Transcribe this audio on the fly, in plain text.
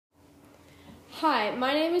Hi,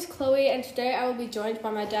 my name is Chloe, and today I will be joined by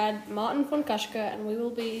my dad, Martin von Kashka, and we will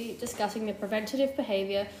be discussing the preventative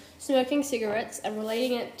behaviour, smoking cigarettes, and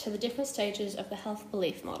relating it to the different stages of the health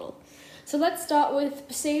belief model. So let's start with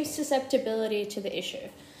perceived susceptibility to the issue.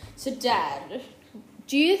 So Dad,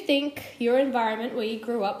 do you think your environment where you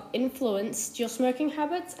grew up influenced your smoking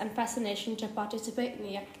habits and fascination to participate in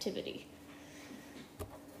the activity?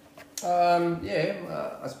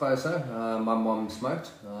 I suppose so. My mom smoked.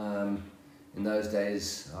 In those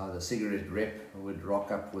days, the cigarette rep would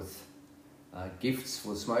rock up with gifts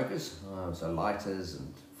for smokers, so lighters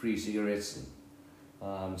and free cigarettes.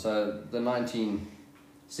 So the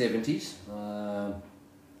 1970s,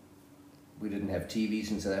 we didn't have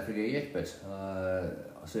TVs in South Africa yet, but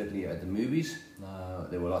certainly at the movies,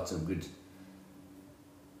 there were lots of good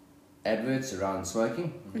adverts around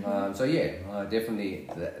smoking. Definitely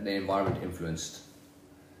the environment influenced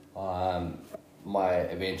my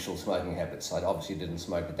eventual smoking habits. I obviously didn't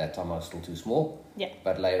smoke at that time, I was still too small. Yeah.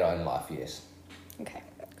 But later in life, yes. Okay,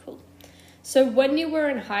 cool. So when you were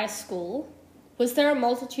in high school, was there a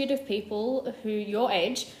multitude of people your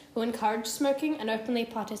age who encouraged smoking and openly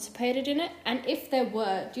participated in it? And if there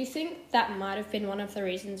were, do you think that might have been one of the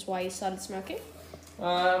reasons why you started smoking?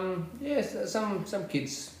 Yes, some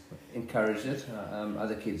kids encouraged it.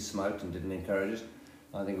 Other kids smoked and didn't encourage it.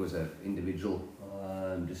 I think it was an individual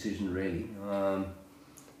decision, really.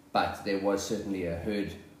 But there was certainly a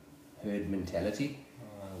herd mentality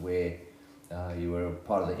where you were a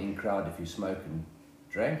part of the in crowd if you smoked and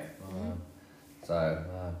drank.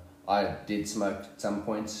 I did smoke at some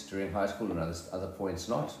points during high school and other points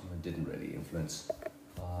not. It didn't really influence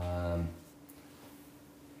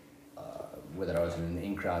whether I was in the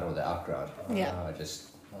in crowd or the out crowd. I just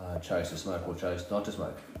chose to smoke or chose not to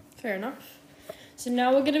smoke. Fair enough. So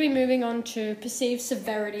now we're going to be moving on to perceived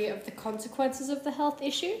severity of the consequences of the health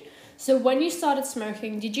issue. So when you started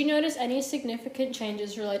smoking, did you notice any significant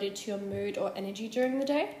changes related to your mood or energy during the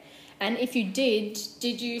day? And if you did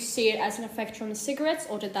you see it as an effect from the cigarettes,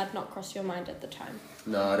 or did that not cross your mind at the time?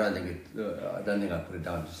 No, I don't think I put it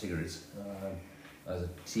down to cigarettes. As a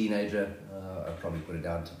teenager, I probably put it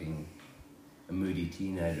down to being a moody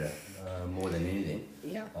teenager more than anything.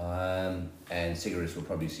 Yeah. And cigarettes were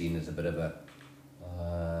probably seen as a bit of a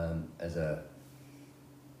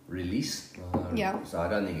release. So I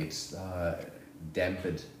don't think it's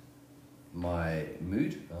dampened my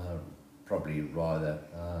mood. Probably rather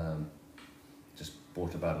just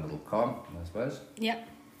brought about a little calm, I suppose. Yeah.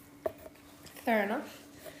 Fair enough.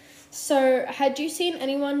 So, had you seen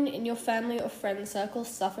anyone in your family or friend circle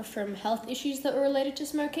suffer from health issues that were related to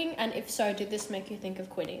smoking? And if so, did this make you think of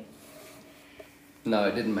quitting? No,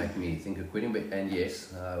 it didn't make me think of quitting. And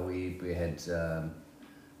yes, we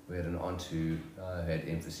had an aunt who had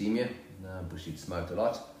emphysema, but she'd smoked a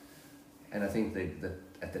lot. And I think that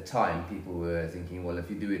at the time, people were thinking, well, if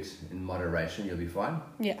you do it in moderation, you'll be fine.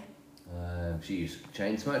 Yeah. She used to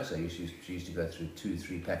chain smoke, so she used to go through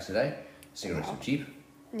 2-3 packs a day. Cigarettes were cheap.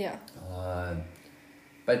 Yeah.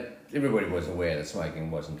 But everybody was aware that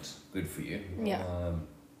smoking wasn't good for you. Yeah.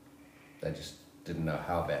 They just didn't know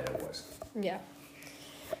how bad it was. Yeah.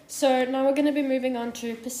 So now we're going to be moving on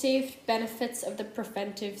to perceived benefits of the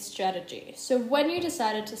preventive strategy. So when you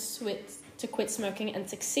decided to quit smoking and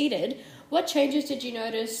succeeded, what changes did you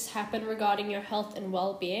notice happen regarding your health and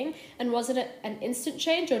well-being? And was it an instant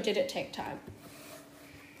change, or did it take time?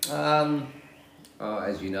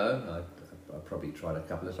 As you know, I probably tried a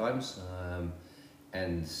couple of times,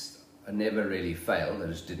 and I never really failed. I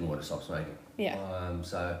just didn't want to stop smoking. Yeah.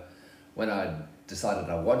 So when I decided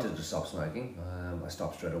I wanted to stop smoking, I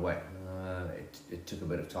stopped straight away. It took a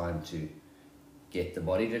bit of time to get the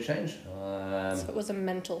body to change. So it was a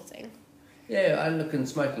mental thing. Yeah, and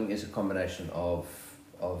smoking is a combination of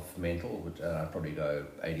mental, which I'd probably go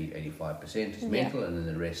 80-85% is mental, and then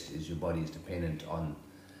the rest is your body is dependent on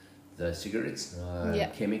the cigarettes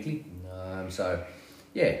chemically.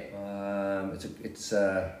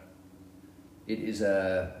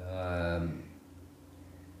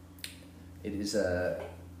 It is a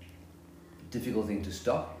difficult thing to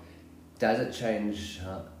stop. Does it change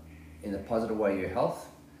in a positive way your health?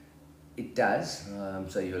 It does.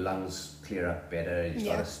 So your lungs clear up better, you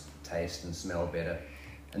start to taste and smell better,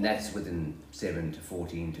 and that's within 7 to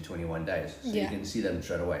 14 to 21 days. So you can see them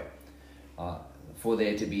straight away. For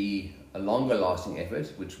there to be a longer lasting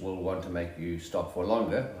effort, which will want to make you stop for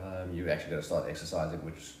longer, you've actually got to start exercising,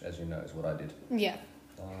 which, as you know, is what I did. Yeah.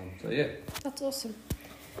 Yeah. That's awesome.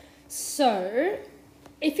 So,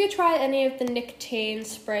 if you tried any of the nicotine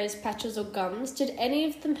sprays, patches, or gums, did any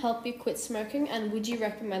of them help you quit smoking, and would you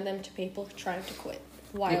recommend them to people trying to quit?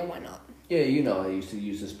 Why or why not? Yeah, you know, I used to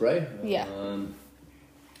use the spray. Yeah. And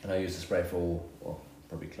I used the spray for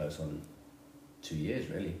probably close on 2 years,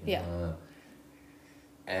 really. Yeah.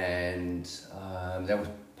 And that was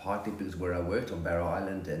partly because where I worked on Barrow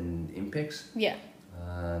Island and Impex, Yeah.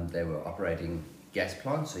 they were operating gas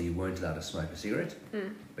plants, so you weren't allowed to smoke a cigarette,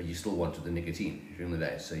 but you still wanted the nicotine during the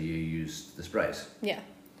day, so you used the sprays. Yeah.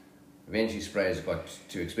 Eventually, sprays got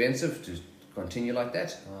too expensive to continue like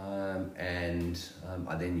that, and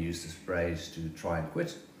I then used the sprays to try and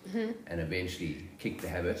quit, and eventually kicked the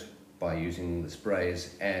habit by using the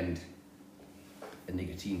sprays and a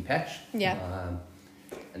nicotine patch. Yeah.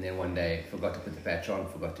 And then one day forgot to put the patch on,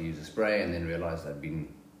 forgot to use the spray, and then realised I'd been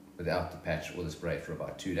without the patch or the spray for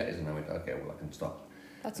about 2 days, and I went, okay, well, I can stop.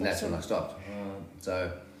 That's And that's awesome. when I stopped.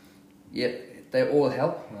 So, yeah, they all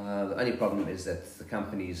help. The only problem is that the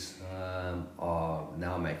companies are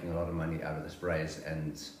now making a lot of money out of the sprays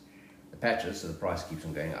and the patches, so the price keeps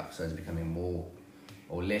on going up. So it's becoming more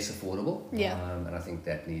or less affordable. Yeah. And I think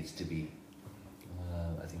that needs to be,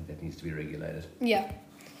 regulated. Yeah.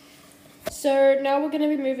 So now we're going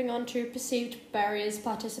to be moving on to perceived barriers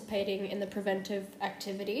participating in the preventive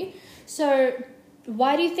activity. So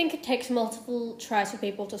why do you think it takes multiple tries for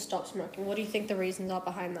people to stop smoking? What do you think the reasons are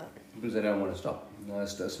behind that? Because they don't want to stop.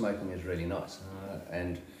 Smoking is really nice,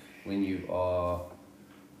 and when you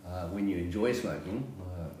enjoy smoking,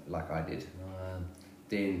 like I did,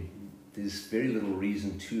 then there's very little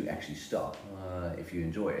reason to actually stop if you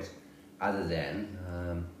enjoy it, other than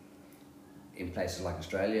in places like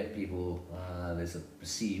Australia, people there's a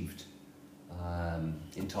perceived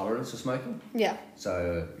intolerance to smoking. Yeah.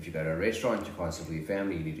 So if you go to a restaurant, you can't sit with your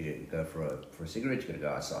family, you need to go for a cigarette, you've got to go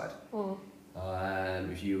outside.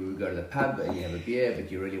 If you go to the pub and you have a beer,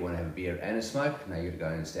 but you really want to have a beer and a smoke, now you've got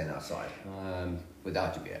to go and stand outside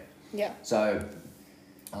without your beer. Yeah. So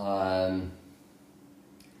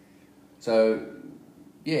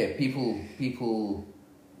yeah, people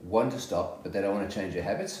want to stop, but they don't want to change their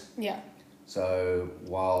habits. Yeah. So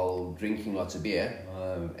while drinking lots of beer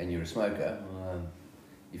and you're a smoker,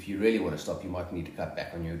 if you really want to stop, you might need to cut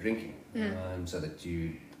back on your drinking so that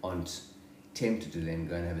you aren't tempted to then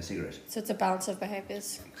go and have a cigarette. So it's a balance of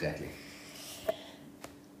behaviours. Exactly.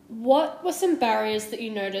 What were some barriers that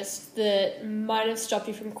you noticed that might have stopped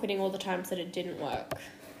you from quitting all the times that it didn't work?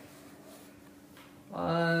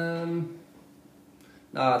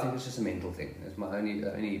 No, I think it's just a mental thing. It's my only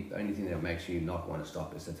thing that makes you not want to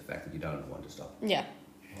stop is the fact that you don't want to stop. Yeah.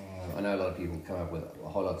 I know a lot of people come up with a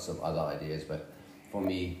whole lots of other ideas, but for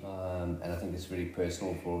me, and I think it's very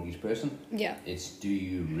personal for each person, Yeah. it's do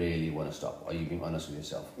you really want to stop? Are you being honest with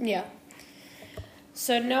yourself? Yeah.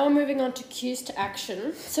 So now we're moving on to cues to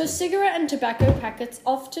action. So cigarette and tobacco packets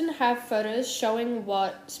often have photos showing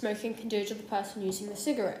what smoking can do to the person using the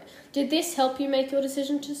cigarette. Did this help you make your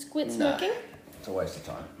decision to quit smoking? No, it's a waste of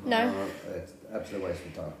time. No? It's absolute waste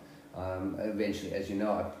of time. Eventually, as you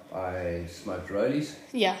know, I smoked rollies.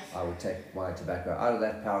 Yeah. I would take my tobacco out of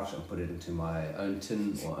that pouch and put it into my own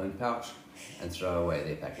tin or own pouch and throw away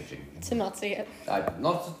their packaging. To not see it.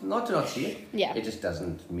 Not to not see it. Yeah. It just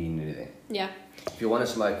doesn't mean anything. Yeah. If you want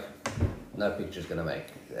to smoke, no picture's going to make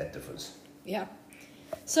that difference. Yeah.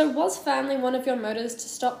 So was family one of your motives to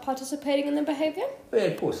stop participating in the behaviour? Yeah,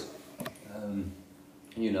 of course.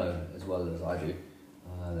 You know as well as I do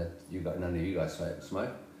that none of you guys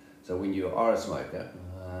smoke. So when you are a smoker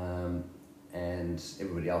and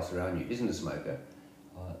everybody else around you isn't a smoker,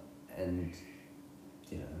 and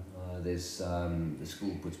you know there's the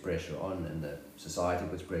school puts pressure on and the society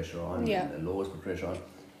puts pressure on Yeah. and the laws put pressure on,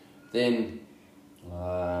 then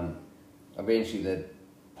eventually the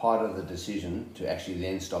part of the decision to actually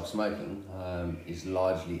then stop smoking is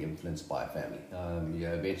largely influenced by family. You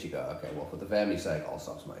eventually go, okay, well, for the family's sake, I'll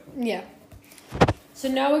stop smoking. Yeah. So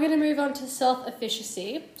now we're going to move on to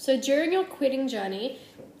self-efficacy. So during your quitting journey,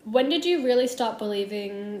 when did you really start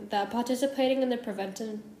believing that participating in the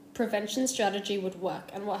prevention strategy would work,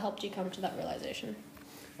 and what helped you come to that realization?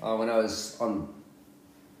 When I was on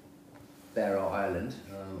Barrow Island,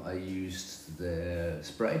 I used the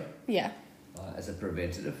spray Yeah. as a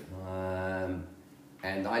preventative.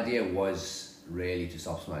 And the idea was really to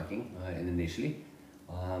stop smoking initially.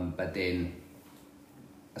 But then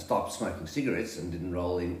I stopped smoking cigarettes and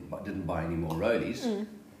didn't buy any more rollies.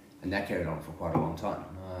 And that carried on for quite a long time.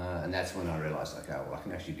 And that's when I realized, okay, well, I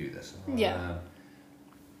can actually do this. Yeah.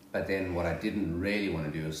 But then what I didn't really want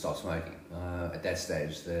to do was stop smoking. At that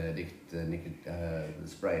stage, the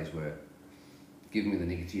sprays were giving me the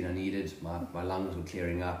nicotine I needed. My lungs were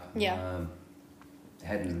clearing up. Yeah.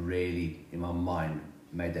 Hadn't really, in my mind,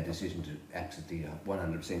 made that decision to absolutely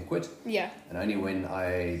 100% quit. Yeah. And only when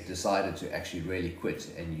I decided to actually really quit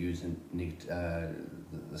and use the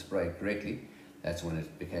spray correctly, that's when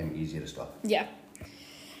it became easier to stop. Yeah.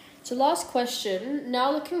 So last question,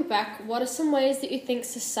 now looking back, what are some ways that you think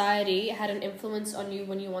society had an influence on you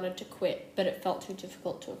when you wanted to quit, but it felt too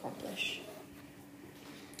difficult to accomplish?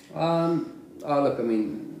 Look, I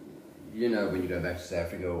mean, when you go back to South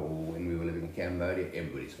Africa or when we were living in Cambodia,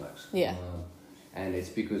 everybody smokes. Yeah. And it's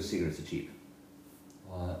because cigarettes are cheap.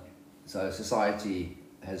 So society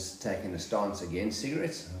has taken a stance against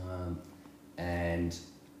cigarettes, and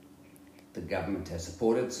the government has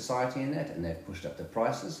supported society in that, and they've pushed up the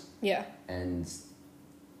prices. Yeah. And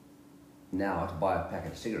now to buy a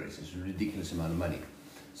packet of cigarettes is a ridiculous amount of money.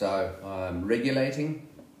 So regulating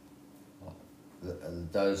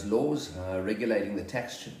those laws, regulating the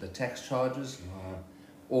tax charges,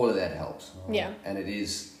 all of that helps. Yeah. And it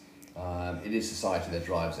is society that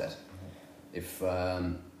drives that. If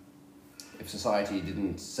society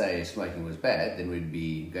didn't say smoking was bad, then we'd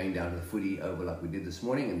be going down to the footy over like we did this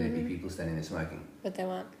morning, and there'd be people standing there smoking. But they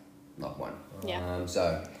weren't. Not one. Yeah.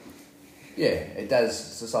 So, yeah, it does.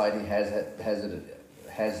 Society has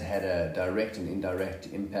had a direct and indirect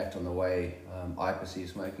impact on the way I perceive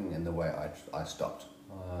smoking and the way I stopped.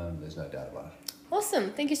 There's no doubt about it.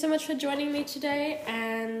 Awesome. Thank you so much for joining me today,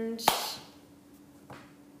 and It's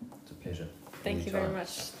a pleasure. thank you very much.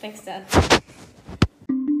 Thanks, Dad.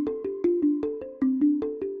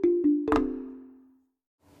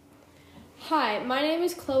 Hi, my name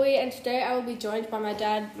is Chloe, and today I will be joined by my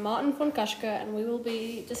dad, Martin von Kashke, and we will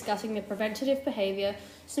be discussing the preventative behaviour,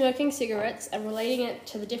 smoking cigarettes, and relating it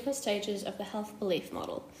to the different stages of the health belief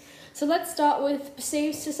model. So let's start with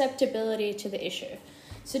perceived susceptibility to the issue.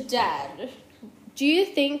 So Dad, do you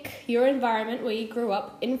think your environment where you grew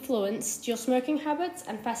up influenced your smoking habits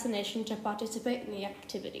and fascination to participate in the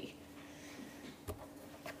activity?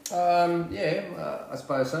 I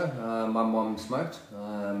suppose so. My mom smoked.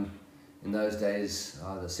 In those days,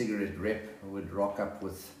 the cigarette rep would rock up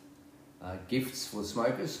with gifts for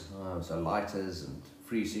smokers, so lighters and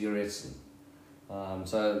free cigarettes.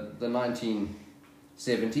 So the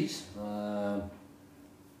 1970s,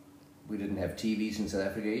 we didn't have TVs in South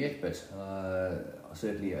Africa yet, but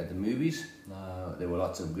certainly at the movies, there were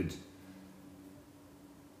lots of good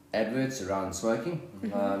adverts around smoking.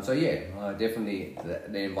 Definitely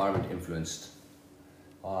the environment influenced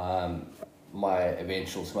my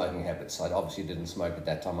eventual smoking habits. I obviously didn't smoke at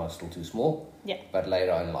that time, I was still too small. Yeah. But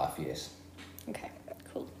later in life, yes. Okay,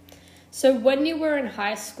 cool. So when you were in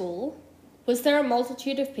high school, was there a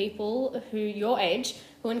multitude of people your age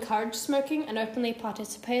who encouraged smoking and openly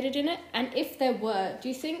participated in it? And if there were, do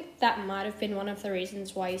you think that might have been one of the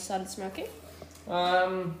reasons why you started smoking?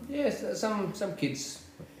 Yes, some kids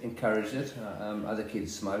encouraged it. Other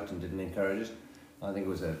kids smoked and didn't encourage it. I think it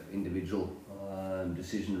was an individual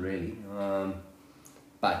decision, really.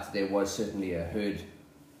 But there was certainly a herd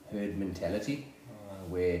mentality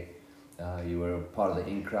where you were part of the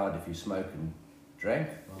in crowd if you smoked and drank.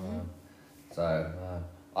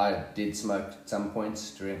 I did smoke at some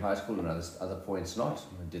points during high school and other points not.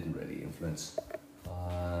 It didn't really influence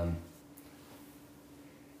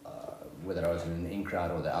whether I was in the in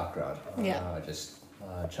crowd or the out crowd. I just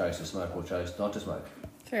chose to smoke or chose not to smoke.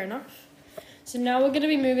 Fair enough. So now we're going to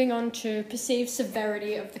be moving on to perceived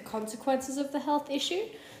severity of the consequences of the health issue.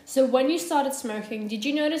 So when you started smoking, did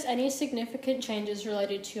you notice any significant changes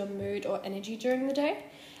related to your mood or energy during the day?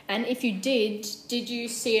 And if you did you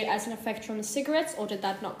see it as an effect from the cigarettes, or did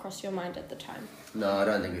that not cross your mind at the time? No, I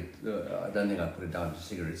don't think I put it down to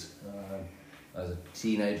cigarettes. As a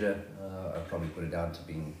teenager, I probably put it down to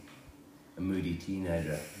being a moody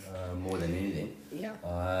teenager more than anything. Yeah.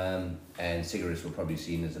 And cigarettes were probably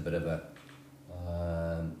seen as a bit of a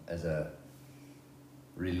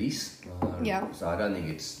release. So I don't think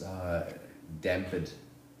it's dampened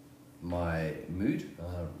my mood.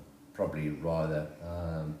 Probably rather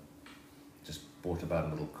just brought about a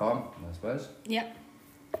little calm, I suppose. Yeah.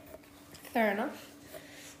 Fair enough.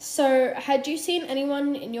 So, had you seen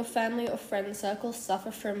anyone in your family or friend circle suffer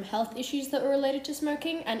from health issues that were related to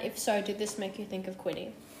smoking? And if so, did this make you think of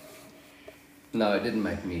quitting? No, it didn't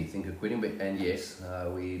make me think of quitting. And yes,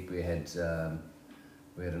 we had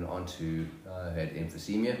an aunt who had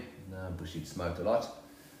emphysema, but she'd smoked a lot.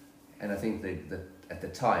 And I think that at the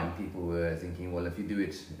time, people were thinking, well, if you do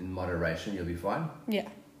it in moderation, you'll be fine. Yeah.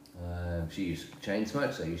 She used to chain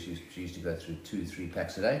smoke, so she used to go through 2-3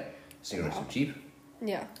 packs a day. Cigarettes were cheap.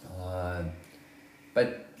 Yeah.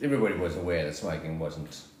 But everybody was aware that smoking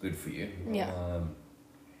wasn't good for you. Yeah.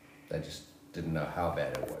 They just didn't know how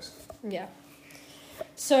bad it was. Yeah.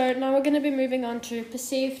 So now we're going to be moving on to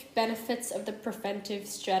perceived benefits of the preventive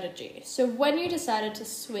strategy. So when you decided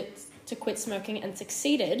to quit smoking and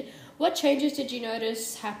succeeded, what changes did you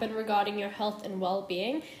notice happen regarding your health and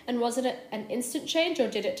well-being? And was it an instant change or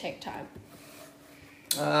did it take time?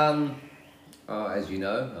 As you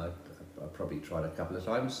know, I probably tried a couple of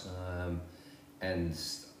times, and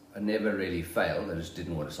I never really failed. I just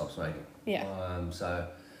didn't want to stop smoking. Yeah. So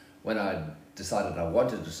when I decided I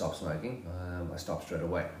wanted to stop smoking, I stopped straight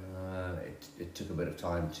away. It took a bit of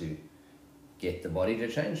time to get the body to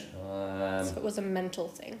change. So it was a mental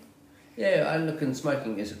thing. Yeah, I look, and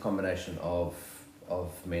smoking is a combination of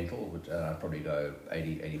mental, which I'd probably go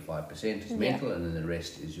 80-85% is mental, and then the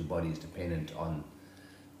rest is your body is dependent on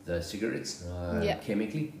the cigarettes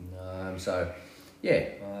chemically. So yeah,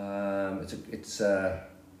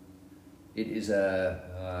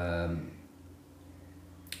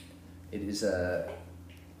 it is a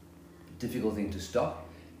difficult thing to stop.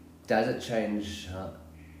 Does it change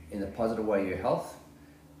in a positive way your health?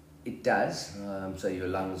 It does. So your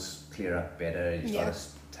lungs clear up better, you start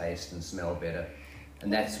to taste and smell better,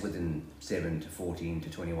 and that's within 7 to 14 to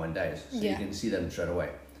 21 days. So you can see them straight away.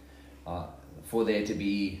 For there to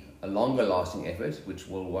be a longer lasting effort, which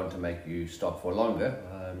will want to make you stop for longer,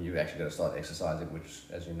 you actually got to start exercising, which,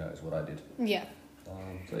 as you know, is what I did. Yeah.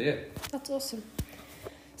 So yeah. That's awesome.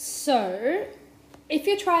 So, if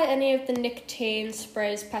you tried any of the nicotine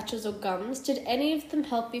sprays, patches, or gums, did any of them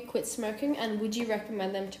help you quit smoking, and would you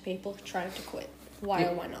recommend them to people trying to quit? Why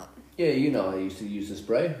or why not? Yeah, you know, I used to use the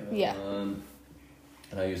spray. Yeah. And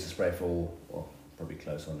I used the spray for probably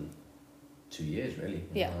close on 2 years, really.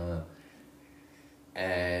 Yeah.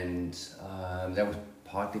 And that was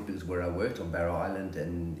partly because where I worked on Barrow Island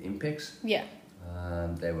and Impex. Yeah.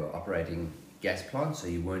 They were operating gas plants, so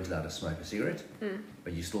you weren't allowed to smoke a cigarette,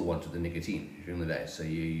 but you still wanted the nicotine during the day, so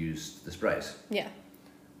you used the sprays. Yeah.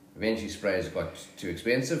 Eventually sprays got too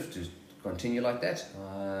expensive to continue like that,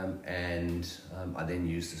 and I then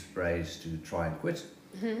used the sprays to try and quit,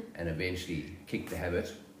 and eventually kicked the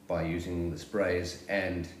habit by using the sprays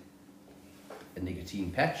and a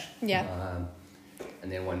nicotine patch. Yeah.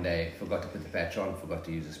 And then one day forgot to put the patch on, forgot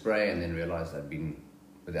to use the spray, and then realised I'd been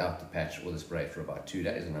without the patch or the spray for about 2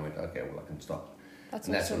 days, and I went, okay, well, I can stop. That's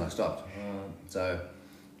when I stopped. So,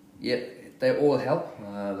 yeah, they all help.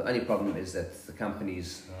 The only problem is that the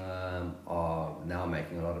companies are now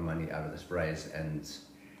making a lot of money out of the sprays and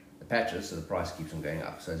the patches, so the price keeps on going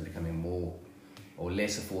up. So it's becoming more or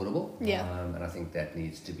less affordable. Yeah. And I think that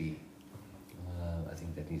needs to be,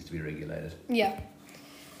 regulated. Yeah.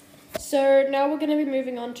 So now we're going to be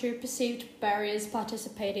moving on to perceived barriers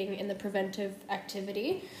participating in the preventive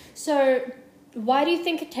activity. So why do you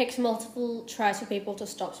think it takes multiple tries for people to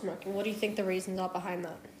stop smoking? What do you think the reasons are behind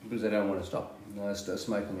that? Because they don't want to stop.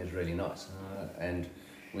 Smoking is really nice, and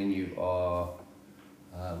when you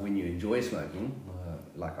enjoy smoking,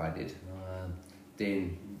 like I did,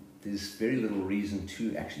 then there's very little reason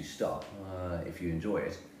to actually stop if you enjoy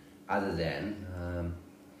it, other than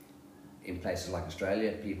in places like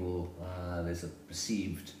Australia, people there's a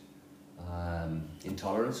perceived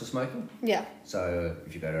intolerance for smoking. Yeah. So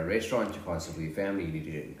if you go to a restaurant, you can't sit with your family, you need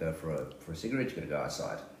to go for a cigarette, you've got to go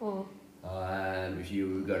outside. If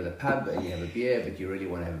you go to the pub and you have a beer, but you really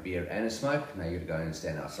want to have a beer and a smoke, now you've got to go and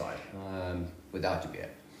stand outside without your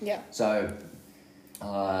beer. Yeah. So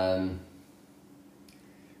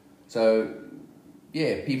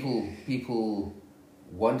yeah, people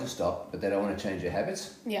want to stop, but they don't want to change their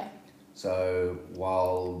habits. Yeah. So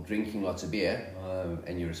while drinking lots of beer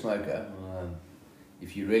and you're a smoker,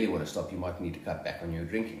 if you really want to stop, you might need to cut back on your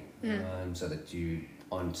drinking so that you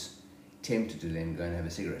aren't tempted to then go and have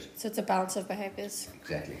a cigarette. So it's a balance of behaviours.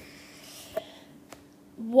 Exactly.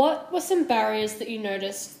 What were some barriers that you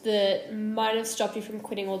noticed that might have stopped you from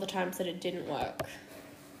quitting all the times that it didn't work?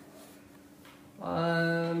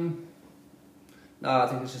 No, I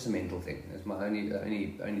think it's just a mental thing. It's my only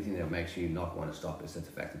thing that makes you not want to stop is the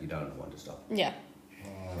fact that you don't want to stop. Yeah.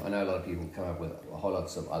 I know a lot of people come up with a whole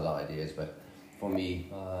lots of other ideas, but for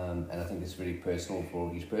me, and I think it's very personal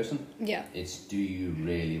for each person. Yeah. It's, do you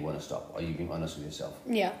really want to stop? Are you being honest with yourself?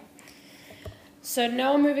 Yeah. So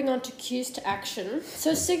now we're moving on to cues to action.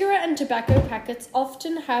 So cigarette and tobacco packets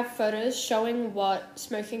often have photos showing what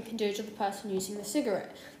smoking can do to the person using the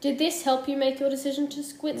cigarette. Did this help you make your decision to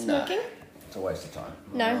quit smoking? No, it's a waste of time.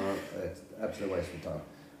 No? It's an absolute waste of time.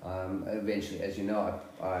 Eventually, as you know,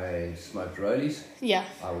 I smoked rollies. Yeah.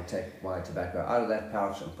 I would take my tobacco out of that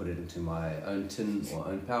pouch and put it into my own tin or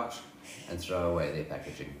own pouch and throw away their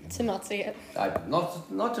packaging. To not see it. Not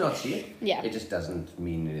to not see it. Yeah. It just doesn't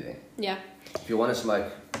mean anything. Yeah. If you want to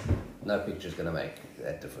smoke, no picture's going to make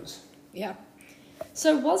that difference. Yeah.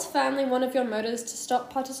 So was family one of your motives to stop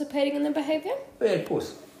participating in the behaviour? Yeah, of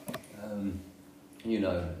course. You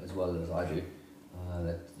know as well as I do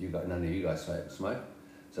that none of you guys smoke.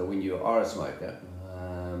 So when you are a smoker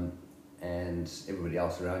and everybody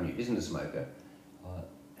else around you isn't a smoker,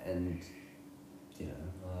 and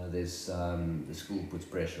there's the school puts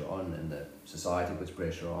pressure on, and the society puts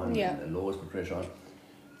pressure on, Yeah. and the laws put pressure on,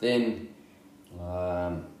 then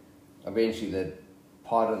eventually that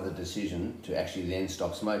part of the decision to actually then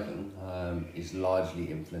stop smoking is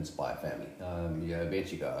largely influenced by family. You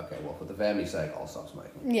eventually go, okay, well, for the family's sake, I'll stop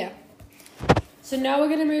smoking. Yeah. So now we're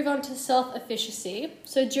going to move on to self-efficacy.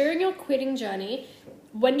 So during your quitting journey,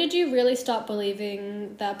 when did you really start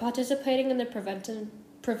believing that participating in the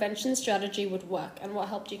prevention strategy would work, and what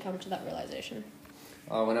helped you come to that realization?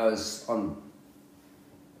 When I was on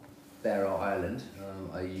Barrow Island,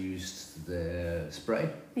 I used the spray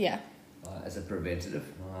Yeah. as a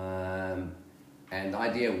preventative, and the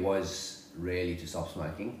idea was really to stop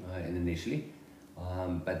smoking initially,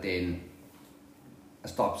 but then I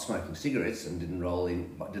stopped smoking cigarettes and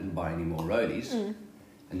didn't buy any more rollies,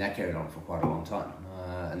 and that carried on for quite a long time,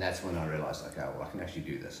 and that's when I realized, okay, well, I can actually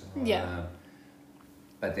do this. Yeah.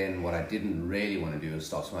 But then what I didn't really want to do was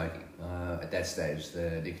stop smoking. At that stage,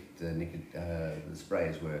 the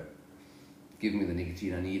sprays were giving me the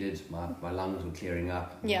nicotine I needed. My lungs were clearing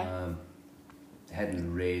up. Yeah.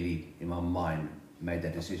 Hadn't really, in my mind, made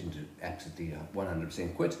that decision to absolutely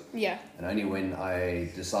 100% quit. Yeah. And only when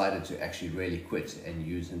I decided to actually really quit and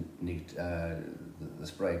use the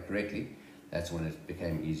spray correctly, that's when it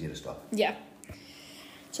became easier to stop. Yeah.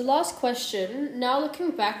 So last question, now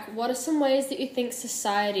looking back, what are some ways that you think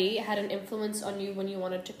society had an influence on you when you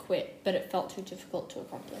wanted to quit, but it felt too difficult to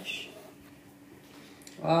accomplish?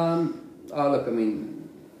 Look, I mean,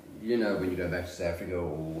 when you go back to South Africa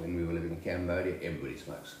or when we were living in Cambodia, everybody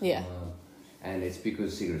smokes. Yeah. And it's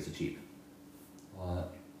because cigarettes are cheap.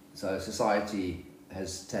 So society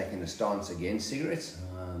has taken a stance against cigarettes,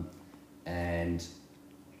 and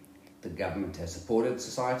the government has supported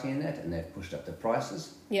society in that, and they've pushed up the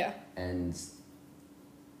prices. Yeah. And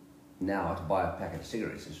now to buy a packet of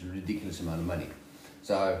cigarettes is a ridiculous amount of money.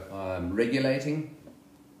 So regulating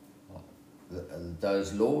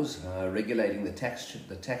those laws, regulating the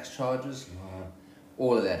tax charges,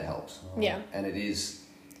 all of that helps. Yeah. And it is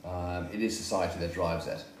society that drives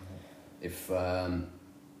that.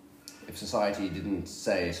 If society didn't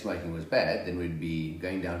say smoking was bad, then we'd be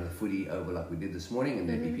going down to the footy over like we did this morning, and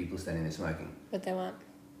there'd be people standing there smoking. But they weren't.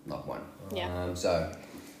 Not one. Yeah. So,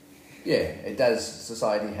 yeah, it does.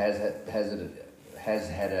 Society has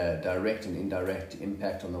had a direct and indirect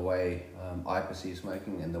impact on the way I perceive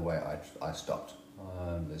smoking and the way I stopped.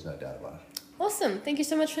 There's no doubt about it. Awesome. Thank you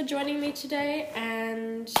so much for joining me today,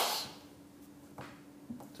 and It's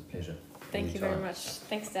a pleasure. thank you very Anytime. much.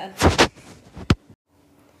 Thanks, Dad.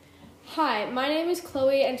 Hi, my name is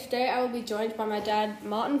Chloe, and today I will be joined by my dad,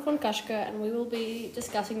 Martin von Kashke, and we will be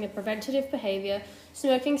discussing the preventative behaviour,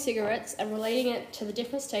 smoking cigarettes, and relating it to the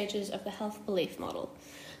different stages of the health belief model.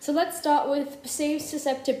 So let's start with perceived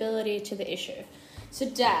susceptibility to the issue. So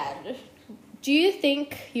Dad, do you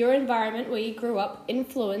think your environment where you grew up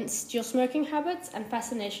influenced your smoking habits and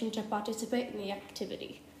fascination to participate in the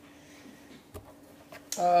activity?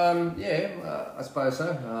 I suppose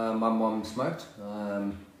so. My mom smoked.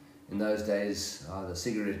 In those days, the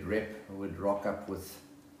cigarette rep would rock up with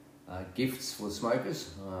gifts for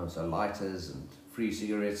smokers, so lighters and free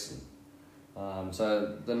cigarettes.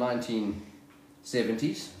 So the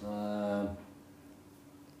 1970s,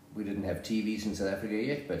 we didn't have TVs in South Africa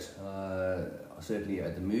yet, but certainly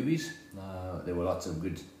at the movies, there were lots of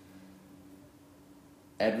good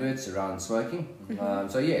adverts around smoking.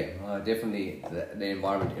 Definitely the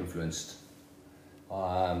environment influenced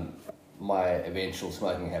my eventual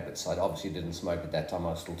smoking habits. I obviously didn't smoke at that time,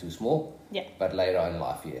 I was still too small. Yeah. But later in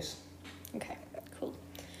life, yes. Okay, cool.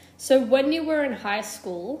 So when you were in high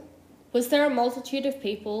school, was there a multitude of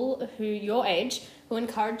people your age who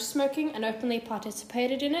encouraged smoking and openly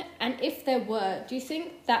participated in it? And if there were, do you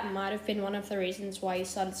think that might have been one of the reasons why you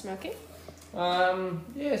started smoking?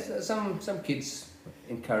 Yes, some kids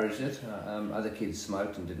encouraged it. Other kids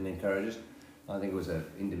smoked and didn't encourage it. I think it was an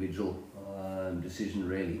individual decision,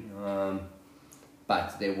 really.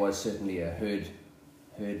 But there was certainly a herd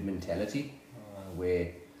mentality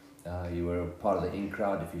where you were part of the in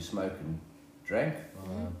crowd if you smoked and drank.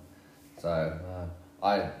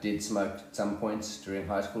 I did smoke at some points during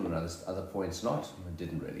high school and other points not. It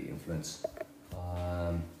didn't really influence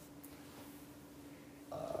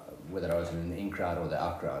whether I was in the in crowd or the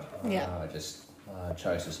out crowd. Yeah. I just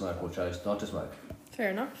chose to smoke or chose not to smoke.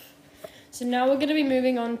 Fair enough. So now we're going to be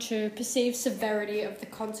moving on to perceived severity of the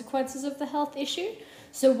consequences of the health issue.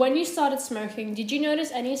 So when you started smoking, did you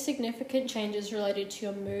notice any significant changes related to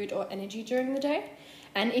your mood or energy during the day?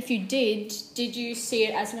 And if you did you see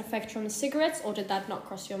it as an effect from the cigarettes, or did that not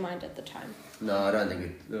cross your mind at the time? No, I don't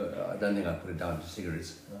think I put it down to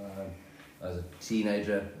cigarettes. As a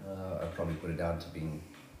teenager, I probably put it down to being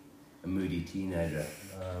a moody teenager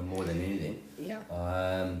more than anything. Yeah.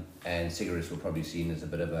 And cigarettes were probably seen as a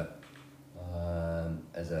bit of a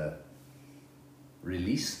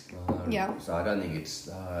release. Yeah. So I don't think it's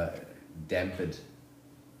dampened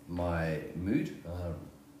my mood.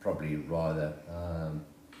 Probably rather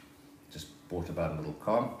just brought about a little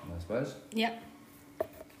calm, I suppose. Yeah.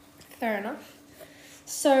 Fair enough.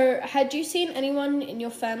 So, had you seen anyone in your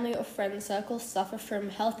family or friend circle suffer from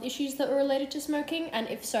health issues that were related to smoking? And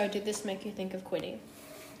if so, did this make you think of quitting?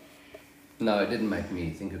 No, it didn't make me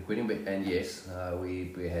think of quitting. And yes,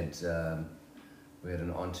 we had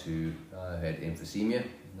an aunt who had emphysema,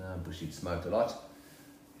 but she'd smoked a lot.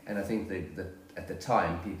 And I think that at the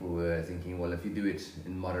time, people were thinking, well, if you do it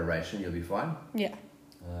in moderation, you'll be fine. Yeah.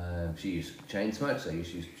 She used to chain smoke, so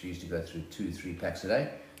she used to go through 2-3 packs a day.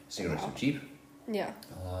 Cigarettes were cheap. Yeah.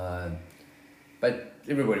 But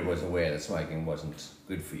everybody was aware that smoking wasn't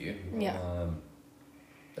good for you. Yeah.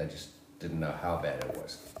 They just didn't know how bad it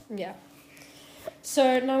was. Yeah.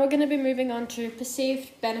 So now we're going to be moving on to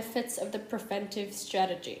perceived benefits of the preventive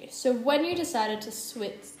strategy. So when you decided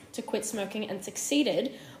to quit smoking and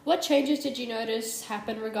succeeded, what changes did you notice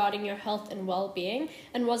happen regarding your health and well-being?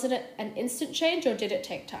 And was it an instant change, or did it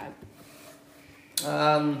take time?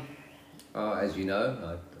 As you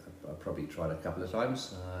know, I probably tried a couple of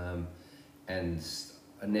times, and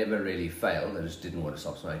I never really failed. I just didn't want to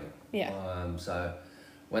stop smoking. Yeah. So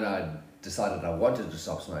when I decided I wanted to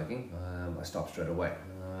stop smoking, I stopped straight away.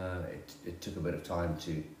 It took a bit of time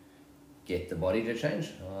to get the body to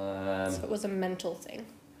change. So it was a mental thing.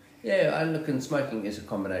 Yeah, I look, and smoking is a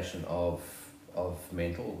combination of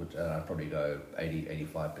mental, which I'd probably go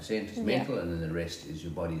 80-85% is mental, and then the rest is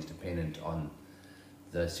your body is dependent on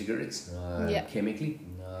the cigarettes chemically.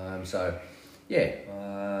 So yeah,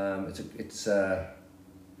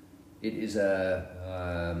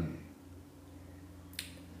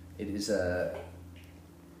 it is a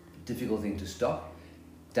difficult thing to stop.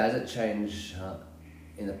 Does it change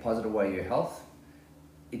in a positive way your health?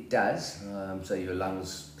 It does. So your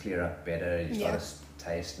lungs clear up better, you start to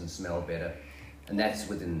taste and smell better, and that's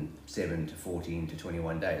within 7 to 14 to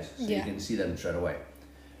 21 days. So you can see them straight away.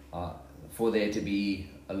 For there to be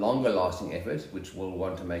a longer lasting effort, which will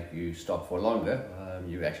want to make you stop for longer,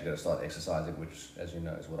 you actually got to start exercising, which, as you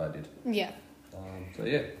know, is what I did. Yeah. So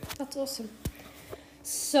yeah. That's awesome.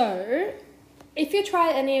 So, if you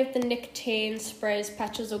try any of the nicotine sprays,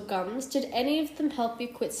 patches, or gums, did any of them help you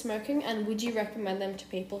quit smoking, and would you recommend them to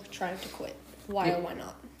people trying to quit? Why or why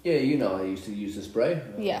not? Yeah, you know, I used to use the spray.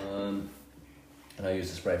 Yeah. And I used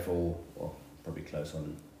the spray for, probably close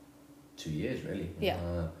on 2 years, really.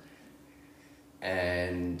 Yeah.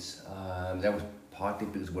 And that was partly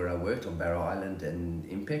because where I worked on Barrow Island and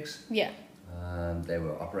Impex. Yeah. They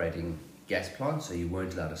were operating gas plants, so you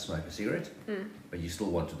weren't allowed to smoke a cigarette, but you still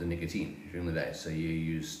wanted the nicotine during the day, so you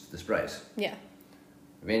used the sprays. Yeah.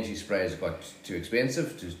 Eventually sprays got too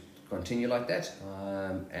expensive to continue like that,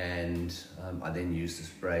 and I then used the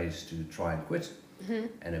sprays to try and quit,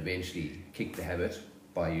 and eventually kicked the habit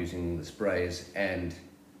by using the sprays and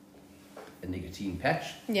a nicotine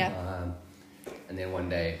patch. Yeah. And then one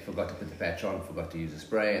day forgot to put the patch on, forgot to use the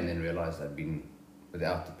spray, and then realised I'd been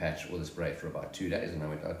without the patch or the spray for about 2 days, and I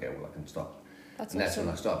went, okay, well, I can stop. That's when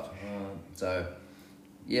I stopped. So,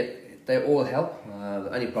 yeah, they all help.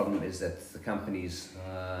 The only problem is that the companies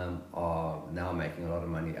are now making a lot of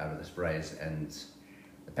money out of the sprays and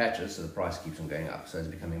the patches, so the price keeps on going up. So it's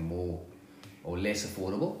becoming more or less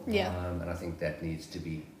affordable. Yeah. And I think that needs to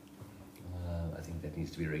be,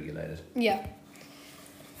 regulated. Yeah.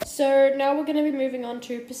 So now we're going to be moving on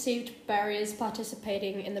to perceived barriers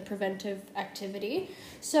participating in the preventive activity.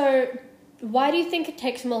 So why do you think it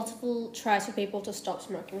takes multiple tries for people to stop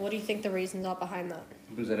smoking? What do you think the reasons are behind that?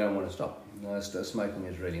 Because they don't want to stop. Smoking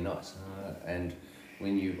is really nice, and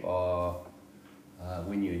when you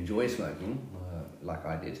enjoy smoking, like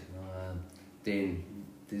I did, then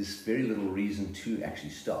there's very little reason to actually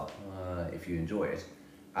stop if you enjoy it,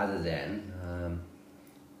 other than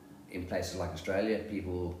in places like Australia,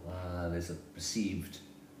 people there's a perceived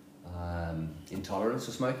intolerance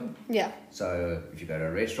to smoking. Yeah. So if you go to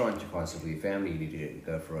a restaurant, you can't sit with your family, you need to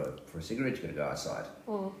go for a cigarette, you've got to go outside.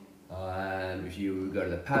 If you go to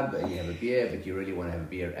the pub and you have a beer, but you really want to have a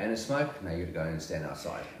beer and a smoke, now you've got to go and stand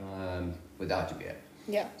outside without your beer.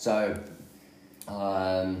 Yeah. So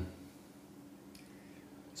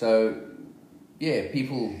yeah,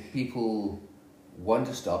 people want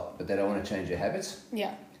to stop, but they don't want to change their habits.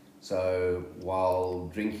 Yeah. So while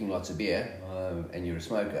drinking lots of beer, and you're a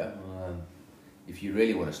smoker, if you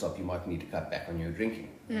really want to stop, you might need to cut back on your drinking,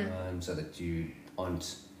 so that you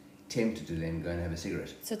aren't tempted to then go and have a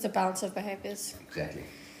cigarette. So it's a balance of behaviours. Exactly.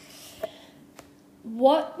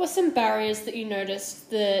 What were some barriers that you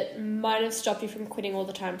noticed that might have stopped you from quitting all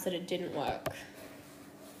the times that it didn't work?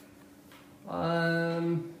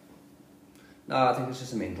 No, I think it's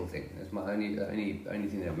just a mental thing. It's my only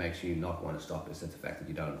thing that makes you not want to stop is that the fact that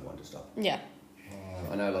you don't want to stop. Yeah.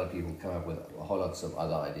 I know a lot of people come up with a whole lots of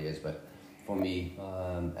other ideas, but for me,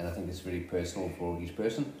 and I think it's very personal for each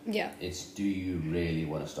person. Yeah. It's, do you really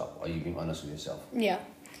want to stop? Are you being honest with yourself? Yeah.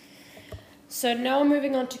 So now we're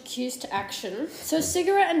moving on to cues to action. So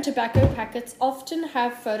cigarette and tobacco packets often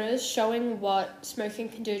have photos showing what smoking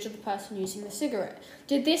can do to the person using the cigarette.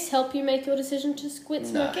 Did this help you make your decision to quit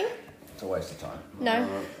smoking? No, it's a waste of time. No?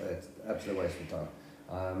 It's absolute waste of time.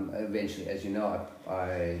 Eventually, as you know,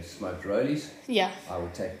 I smoked rollies. Yeah. I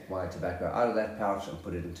would take my tobacco out of that pouch and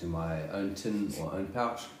put it into my own tin or own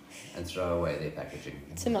pouch and throw away their packaging.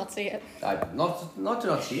 To not see it. Not to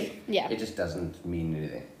not see it. Yeah. It just doesn't mean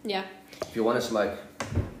anything. Yeah. If you want to smoke,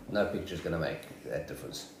 no picture's going to make that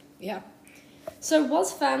difference. Yeah. So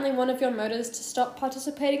was family one of your motives to stop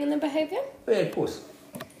participating in the behaviour? Yeah, of course.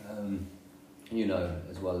 You know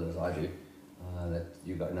as well as I do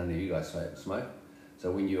that none of you guys smoke. So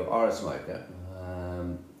when you are a smoker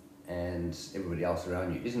and everybody else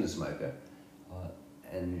around you isn't a smoker,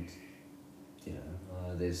 and you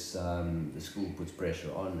know there's the school puts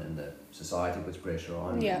pressure on and the society puts pressure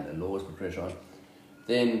on and the laws put pressure on,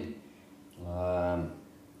 then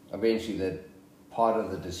eventually the part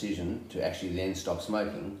of the decision to actually then stop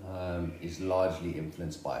smoking is largely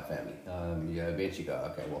influenced by a family. You eventually go,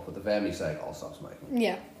 okay, well, for the family's sake, I'll stop smoking.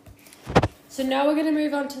 Yeah. So now we're going to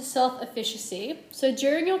move on to self-efficacy. So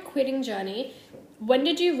during your quitting journey, when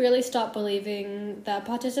did you really start believing that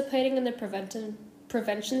participating in the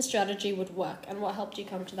prevention strategy would work, and what helped you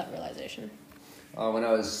come to that realization? When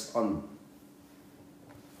I was on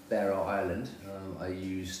Barrow Island, I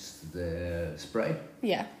used the spray.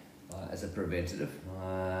 Yeah. As a preventative,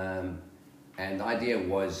 and the idea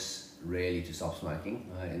was really to stop smoking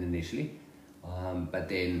initially, but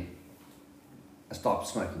then I stopped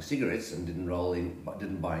smoking cigarettes and didn't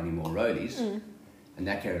buy any more rollies, and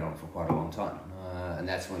that carried on for quite a long time, and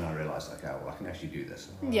that's when I realized, okay, well, I can actually do this.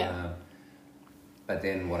 But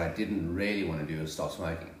then what I didn't really want to do was stop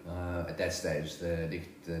smoking. At that stage, the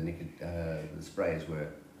sprays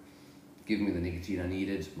were giving me the nicotine I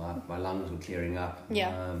needed. My lungs were clearing up.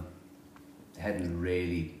 Hadn't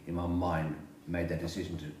really, in my mind, made that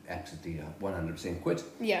decision to absolutely 100% quit.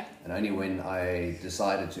 Yeah. And only when I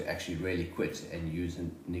decided to actually really quit and use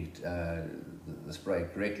the spray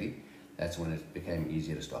correctly, that's when it became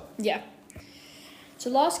easier to stop. Yeah. So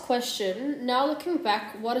last question, now looking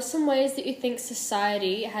back, what are some ways that you think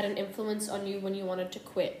society had an influence on you when you wanted to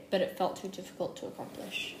quit, but it felt too difficult to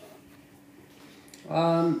accomplish?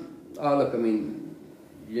 Look, I mean,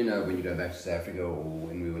 you know, when you go back to South Africa or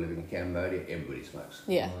when we were living in Cambodia, everybody smokes.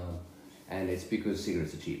 Yeah. And it's because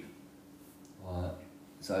cigarettes are cheap.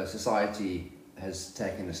 So society has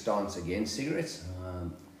taken a stance against cigarettes,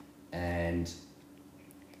 and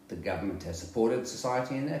the government has supported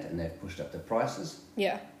society in that, and they've pushed up the prices.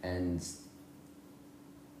 Yeah. And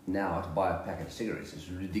now to buy a packet of cigarettes is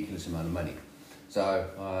a ridiculous amount of money. So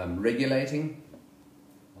regulating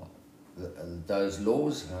those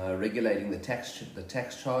laws, regulating the tax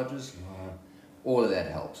charges, all of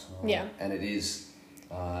that helps. And it is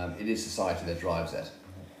society that drives that.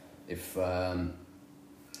 If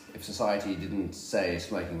society didn't say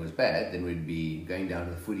smoking was bad, then we'd be going down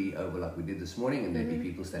to the footy over like we did this morning, and there'd be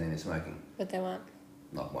people standing there smoking. But they weren't.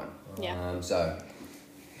 Not one. Yeah. So,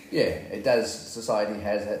 yeah, it does. Society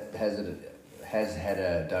has had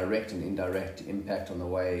a direct and indirect impact on the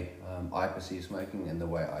way I perceive smoking and the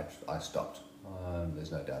way I stopped.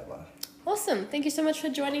 There's no doubt about it. Awesome. Thank you so much for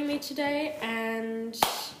joining me today, and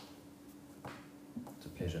It's a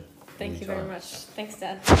pleasure. thank you very much. Thanks,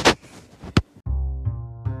 Dad.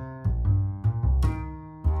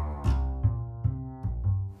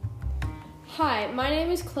 Hi, my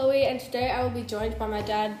name is Chloe, and today I will be joined by my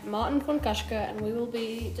dad, Martin von Kashke, and we will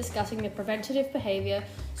be discussing the preventative behaviour,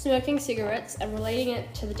 smoking cigarettes, and relating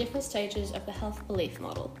it to the different stages of the health belief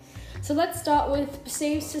model. So let's start with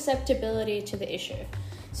perceived susceptibility to the issue.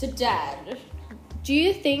 So Dad, do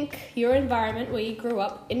you think your environment where you grew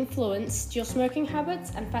up influenced your smoking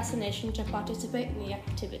habits and fascination to participate in the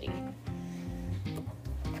activity?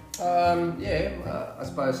 I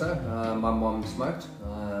suppose so. My mom smoked.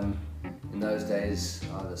 In those days,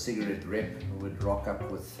 the cigarette rep would rock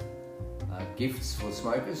up with gifts for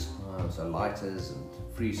smokers, so lighters and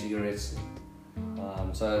free cigarettes.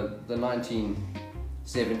 So the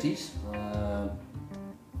 1970s,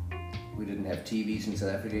 we didn't have TVs in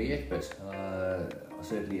South Africa yet, but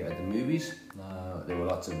certainly at the movies, there were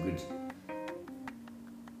lots of good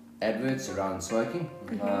adverts around smoking.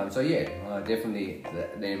 Definitely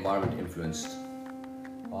the environment influenced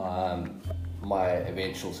my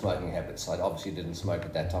eventual smoking habits. I obviously didn't smoke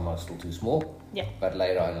at that time, I was still too small. Yeah. But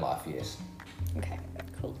later in life, yes. Okay,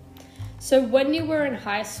 cool. So when you were in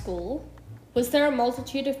high school, was there a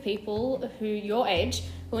multitude of people your age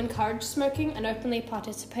who encouraged smoking and openly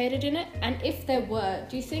participated in it? And if there were,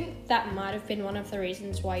 do you think that might have been one of the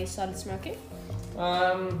reasons why you started smoking?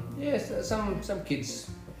 Yes, some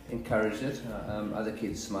kids encouraged it. Other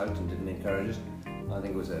kids smoked and didn't encourage it. I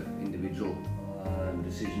think it was an individual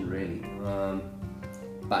decision, really.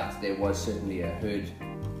 But there was certainly a herd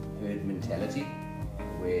mentality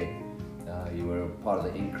where you were part of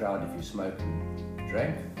the in crowd if you smoked and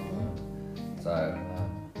drank. So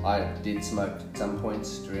I did smoke at some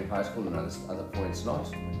points during high school and other points not.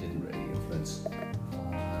 It didn't really influence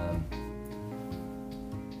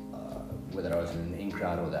whether I was in the in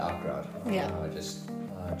crowd or the out crowd. Yeah. I just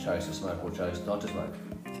chose to smoke or chose not to smoke.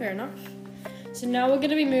 Fair enough. So now we're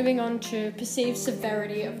going to be moving on to perceived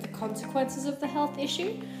severity of the consequences of the health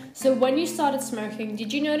issue. So when you started smoking,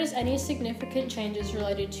 did you notice any significant changes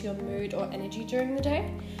related to your mood or energy during the day?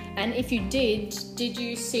 And if you did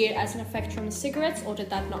you see it as an effect from the cigarettes, or did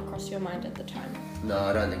that not cross your mind at the time? No,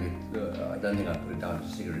 I don't think I put it down to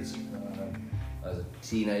cigarettes. As a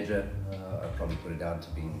teenager, I probably put it down to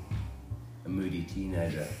being a moody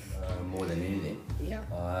teenager more than anything. Yeah.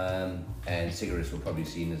 And cigarettes were probably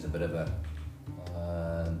seen as a bit of a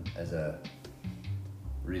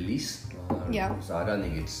release. Yeah. So I don't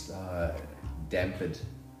think it's dampened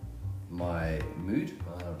my mood.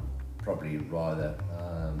 Probably rather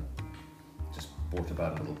just brought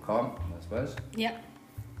about a little calm, I suppose. Yeah.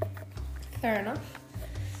 Fair enough.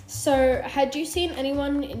 So, had you seen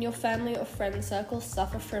anyone in your family or friend circle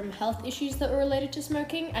suffer from health issues that were related to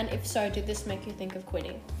smoking? And if so, did this make you think of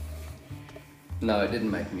quitting? No, it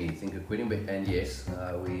didn't make me think of quitting. And yes,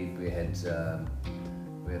 we had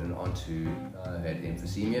an aunt who had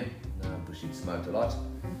emphysema, but she'd smoked a lot.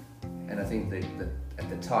 And I think that at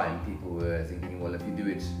the time, people were thinking, well, if you do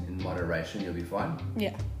it in moderation, you'll be fine.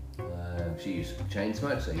 Yeah. She used to chain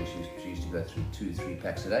smoke, so she used to go through 2-3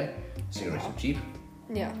 packs a day. Cigarettes were cheap.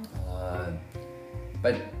 Yeah.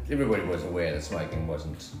 But everybody was aware that smoking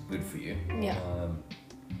wasn't good for you. Yeah.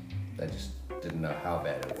 They just didn't know how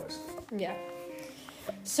bad it was. Yeah.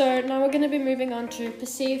 So now we're going to be moving on to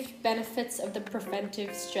perceived benefits of the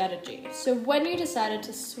preventive strategy. So when you decided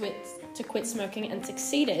to quit smoking and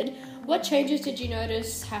succeeded, what changes did you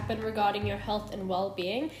notice happen regarding your health and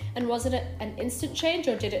well-being? And was it an instant change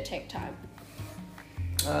or did it take time?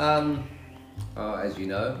 As you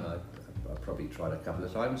know, I probably tried a couple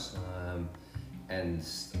of times, and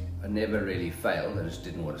I never really failed. I just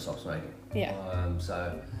didn't want to stop smoking. Yeah.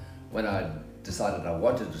 So when I decided I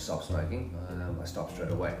wanted to stop smoking, I stopped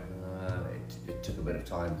straight away. It took a bit of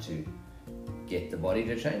time to get the body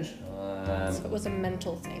to change. So it was a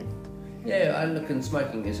mental thing. Yeah, I look, and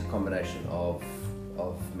smoking is a combination of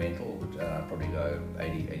mental, I'd probably go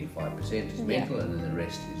 80-85% is mental, and then the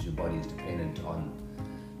rest is your body is dependent on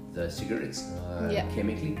the cigarettes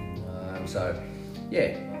chemically.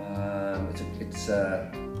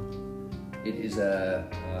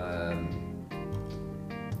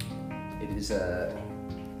 It is a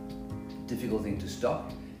difficult thing to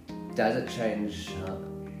stop. Does it change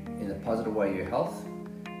in a positive way your health?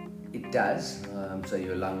 It does. So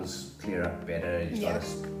your lungs clear up better, you start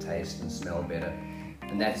to taste and smell better,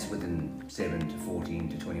 and that's within 7 to 14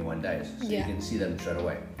 to 21 days. So you can see them straight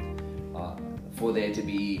away. For there to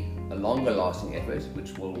be a longer lasting effort,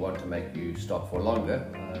 which will want to make you stop for longer,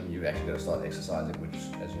 you've actually got to start exercising, which,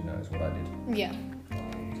 as you know, is what I did. Yeah.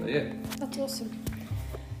 So yeah. That's awesome.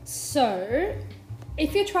 So,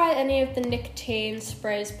 if you tried any of the nicotine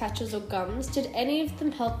sprays, patches, or gums, did any of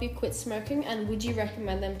them help you quit smoking, and would you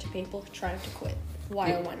recommend them to people trying to quit?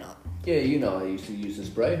 Why or why not? Yeah, you know, I used to use the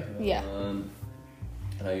spray. Yeah. And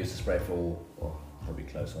I used the spray for probably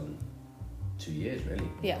close on 2 years, really.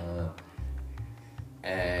 Yeah.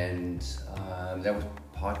 And that was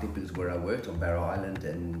partly because where I worked on Barrow Island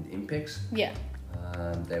and Impex. Yeah.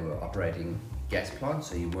 They were operating gas plants,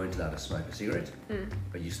 so you weren't allowed to smoke a cigarette,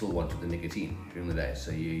 but you still wanted the nicotine during the day, so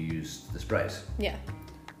you used the sprays. Yeah.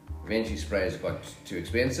 Eventually sprays got too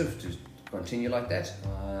expensive continue like that,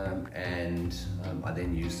 and I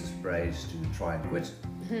then used the sprays to try and quit,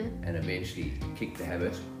 and eventually kicked the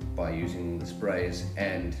habit by using the sprays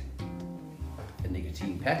and a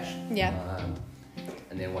nicotine patch. Yeah.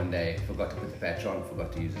 And then one day forgot to put the patch on,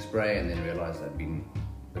 forgot to use the spray, and then realised I'd been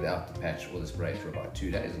without the patch or the spray for about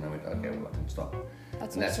 2 days, and I went, okay, well, I can stop.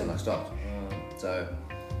 That's when I stopped. So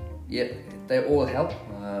yeah, they all help.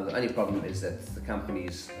 The only problem is that the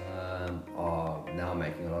companies are now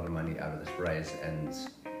making a lot of money out of the sprays and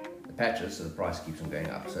the patches, so the price keeps on going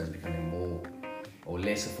up. So it's becoming more or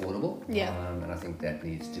less affordable. Yeah. And I think that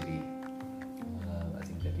needs to be.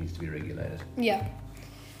 Regulated. Yeah.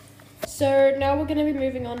 So now we're going to be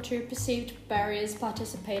moving on to perceived barriers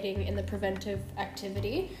participating in the preventive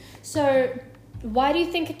activity. So why do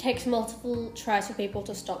you think it takes multiple tries for people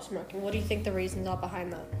to stop smoking? What do you think the reasons are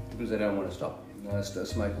behind that? Because they don't want to stop.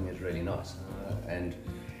 Smoking is really nice, and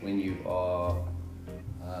when you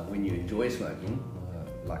enjoy smoking,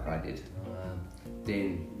 like I did,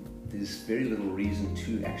 then there's very little reason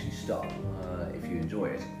to actually stop if you enjoy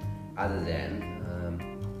it, other than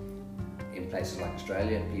in places like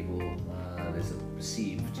Australia, people there's a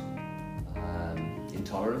perceived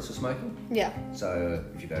intolerance of smoking. Yeah. So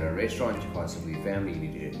if you go to a restaurant, you're quite simply with your family, you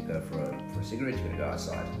need to go for a cigarette, you're going to go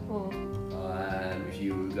outside. If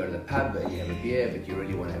you go to the pub and you have a beer, but you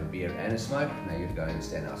really want to have a beer and a smoke, now you're going to go and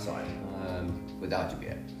stand outside without your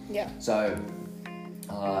beer. Yeah. So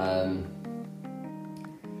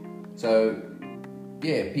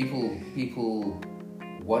yeah, people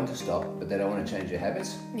want to stop, but they don't want to change their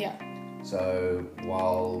habits. Yeah. So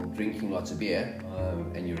while drinking lots of beer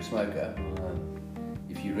and you're a smoker,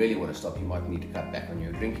 if you really want to stop, you might need to cut back on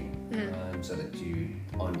your drinking so that you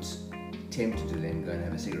aren't tempted to then go and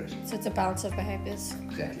have a cigarette. So it's a balance of behaviours.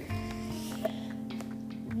 Exactly.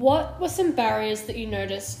 What were some barriers that you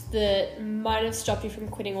noticed that might have stopped you from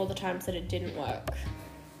quitting all the times that it didn't work?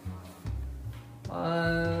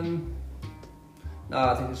 No,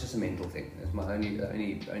 I think it's just a mental thing. It's my only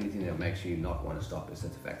thing that makes you not want to stop is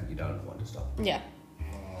that the fact that you don't want to stop. Yeah.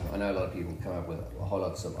 I know a lot of people come up with a whole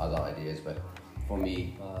lots of other ideas, but for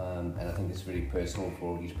me, and I think it's very personal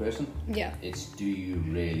for each person. Yeah. It's, do you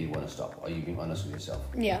really want to stop? Are you being honest with yourself?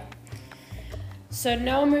 Yeah. So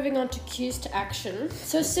now we're moving on to cues to action.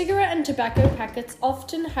 So cigarette and tobacco packets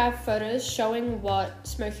often have photos showing what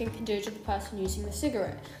smoking can do to the person using the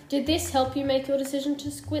cigarette. Did this help you make your decision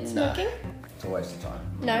to quit smoking? No, it's a waste of time.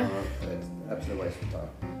 No? It's an absolute waste of time.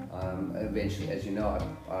 Eventually, as you know,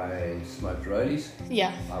 I smoked rollies.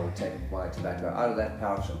 Yeah. I would take my tobacco out of that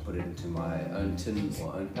pouch and put it into my own tin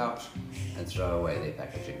or own pouch and throw away their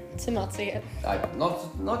packaging. To not see it.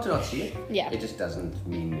 Not to not see it. Yeah. It just doesn't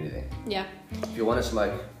mean anything. Yeah. If you want to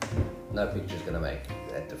smoke, no picture's going to make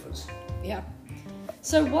that difference. Yeah.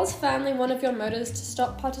 So was family one of your motives to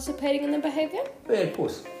stop participating in the behaviour? Yeah, of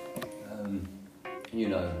course. You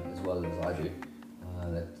know as well as I do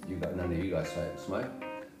that none of you guys smoke.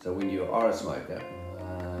 So when you are a smoker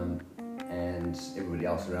and everybody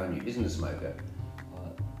else around you isn't a smoker,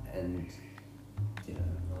 and you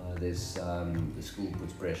know there's the school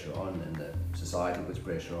puts pressure on and the society puts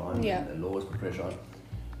pressure on, yeah. and the laws put pressure on,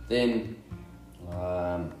 then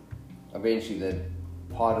eventually the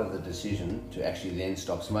part of the decision to actually then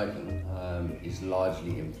stop smoking is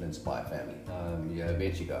largely influenced by family. You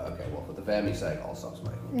eventually go, okay, well, for the family's sake, I'll stop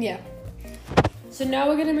smoking. Yeah. So now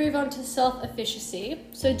we're going to move on to self-efficacy.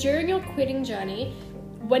 So during your quitting journey,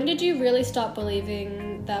 when did you really start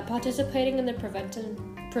believing that participating in the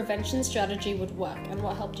prevention strategy would work, and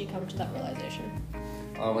what helped you come to that realization?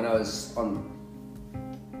 When I was on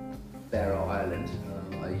Barrow Island,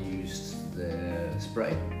 I used the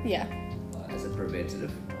spray. Yeah. As a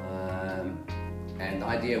preventative, and the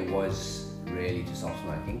idea was really to stop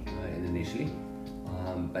smoking initially,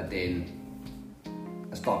 but then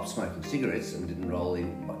I stopped smoking cigarettes and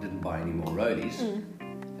didn't buy any more rollies,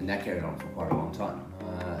 and that carried on for quite a long time,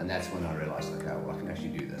 and that's when I realised, okay, well, I can actually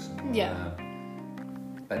do this. Yeah.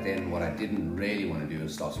 But then what I didn't really want to do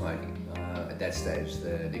was stop smoking. At that stage,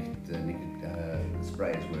 the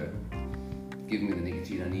sprays were giving me the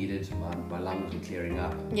nicotine I needed. My lungs were clearing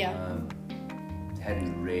up. Yeah.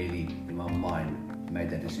 Hadn't really, in my mind, made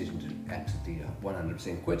that decision to absolutely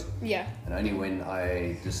 100% quit. Yeah. And only when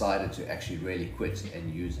I decided to actually really quit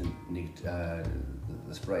and use the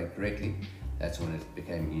spray correctly, that's when it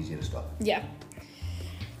became easier to stop. Yeah.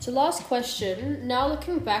 So last question, now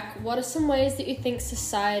looking back, what are some ways that you think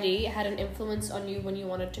society had an influence on you when you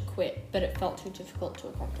wanted to quit, but it felt too difficult to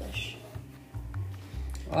accomplish?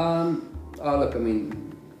 Look, I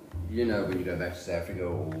mean, you know, when you go back to South Africa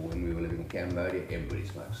or when we were living in Cambodia, everybody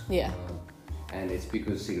smokes. Yeah. And it's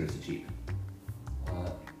because cigarettes are cheap.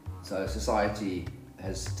 So society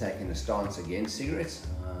has taken a stance against cigarettes,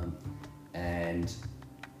 and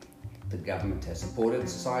the government has supported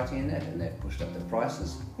society in that, and they've pushed up the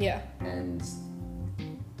prices. Yeah. And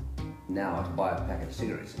now to buy a packet of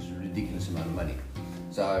cigarettes is a ridiculous amount of money.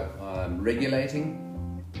 So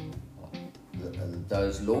regulating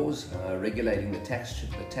those laws, regulating the tax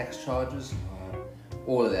charges,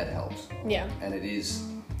 all of that helps. Yeah. And it is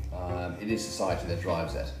society that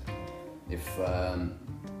drives that. If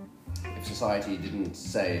society didn't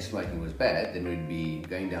say smoking was bad, then we'd be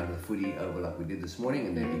going down to the footy oval like we did this morning,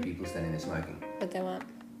 and there'd be people standing there smoking. But they weren't.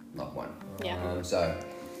 Not one. Yeah. So,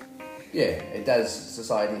 yeah, it does.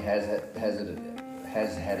 Society has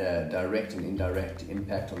had a direct and indirect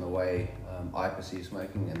impact on the way I perceive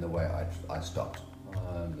smoking and the way I stopped.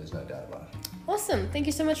 There's no doubt about it. Awesome. Thank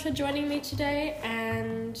you so much for joining me today,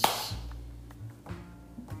 and It's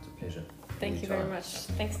a pleasure. thank you very much.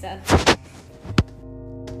 Thanks, Dad.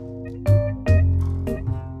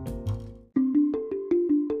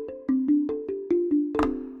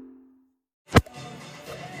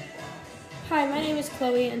 Hi, my name is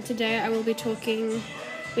Chloe, and today I will be talking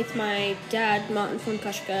with my dad, Martin von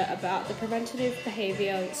Koschke, about the preventative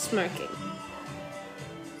behaviour smoking.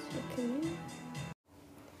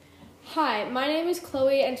 Hi, my name is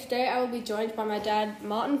Chloe, and today I will be joined by my dad,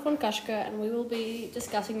 Martin von Koschke, and we will be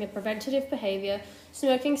discussing the preventative behaviour,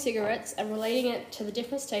 smoking cigarettes, and relating it to the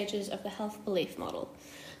different stages of the health belief model.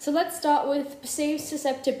 So let's start with perceived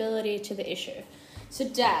susceptibility to the issue. So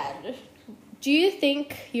Dad, do you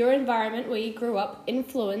think your environment where you grew up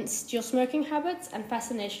influenced your smoking habits and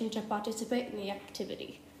fascination to participate in the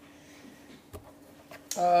activity?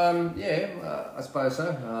 I suppose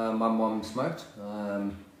so. My mom smoked.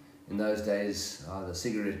 In those days, the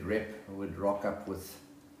cigarette rep would rock up with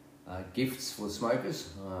gifts for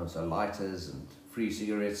smokers, so lighters and free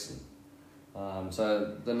cigarettes.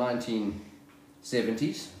 So the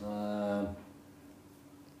 1970s,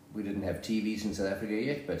 we didn't have TVs in South Africa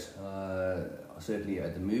yet, but certainly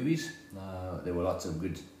at the movies, there were lots of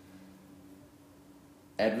good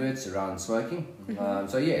adverts around smoking.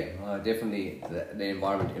 Definitely the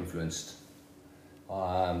environment influenced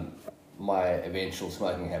my eventual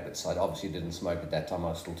smoking habits. I obviously didn't smoke at that time, I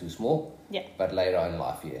was still too small. Yeah. But later on in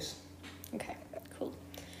life, yes. Okay, cool.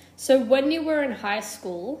 So when you were in high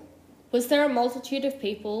school, was there a multitude of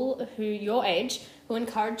people your age who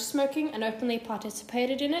encouraged smoking and openly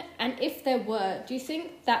participated in it? And if there were, do you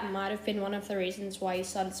think that might have been one of the reasons why you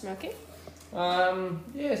started smoking?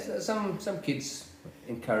 Yes, some kids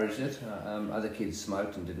encouraged it. Other kids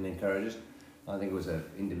smoked and didn't encourage it. I think it was an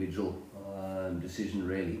individual decision,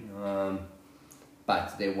 really.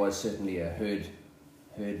 But there was certainly a herd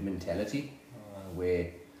mentality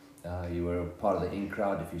where you were part of the in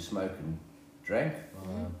crowd if you smoked and drank.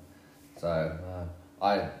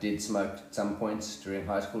 I did smoke at some points during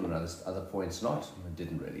high school and other points not. It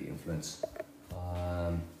didn't really influence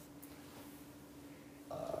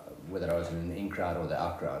whether I was in the in crowd or the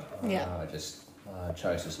out crowd. I just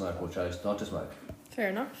chose to smoke or chose not to smoke. Fair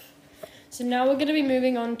enough. So now we're going to be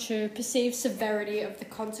moving on to perceived severity of the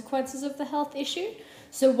consequences of the health issue.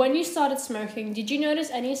 So when you started smoking, did you notice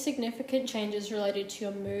any significant changes related to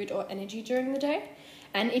your mood or energy during the day?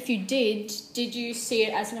 And if you did you see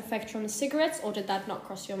it as an effect from the cigarettes, or did that not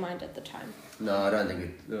cross your mind at the time? No, I don't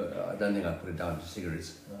think I put it down to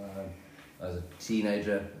cigarettes. As a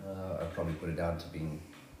teenager, I probably put it down to being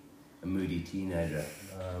a moody teenager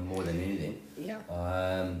more than anything. Yeah.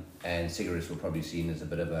 And cigarettes were probably seen as a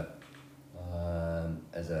bit of a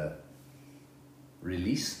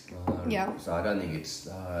release. So I don't think it's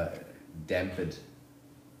dampened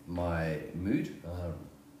my mood.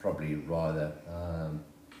 Probably rather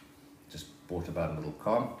just brought about a little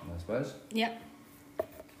calm, I suppose. Yeah.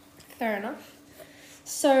 Fair enough.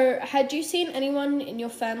 So, had you seen anyone in your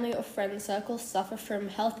family or friend circle suffer from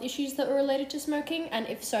health issues that were related to smoking? And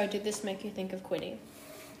if so, did this make you think of quitting?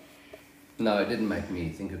 No, it didn't make me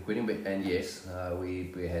think of quitting. And yes,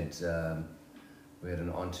 we had an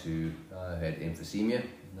aunt who had emphysema,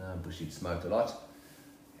 but she'd smoked a lot.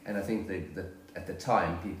 And I think that at the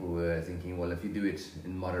time, people were thinking, well, if you do it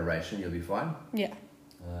in moderation, you'll be fine. Yeah.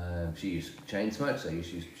 She used to chain smoke, so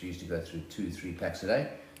she used to go through 2-3 packs a day.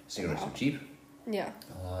 Cigarettes were cheap. Yeah.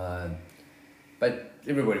 But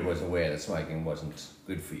everybody was aware that smoking wasn't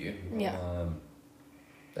good for you. Yeah.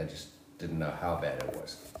 They just didn't know how bad it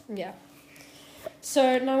was. Yeah.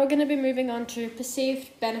 So now we're going to be moving on to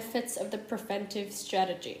perceived benefits of the preventive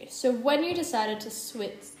strategy. So when you decided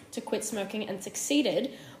to quit smoking and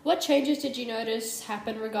succeeded, what changes did you notice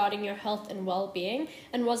happen regarding your health and well-being?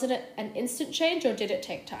 And was it an instant change or did it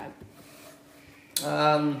take time?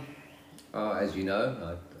 As you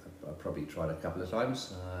know, I probably tried a couple of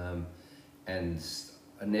times, and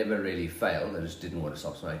I never really failed. I just didn't want to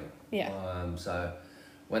stop smoking. Yeah. So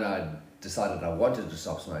when I decided I wanted to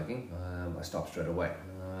stop smoking, I stopped straight away.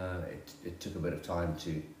 It took a bit of time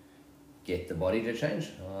to get the body to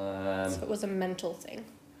change. So it was a mental thing.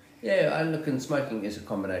 Yeah, I look, and smoking is a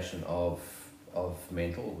combination of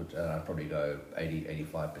mental, which I'd probably go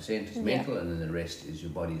 80-85% is mental, and then the rest is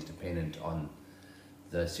your body is dependent on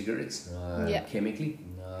the cigarettes chemically.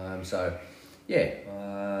 So yeah,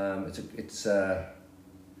 it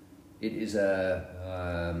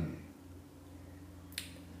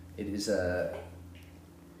is a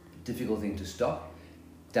difficult thing to stop.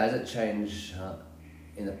 Does it change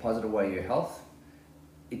in a positive way your health?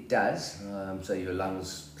 It does. So your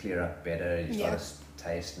lungs clear up better, you start to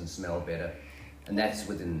taste and smell better, and that's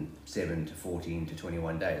within 7 to 14 to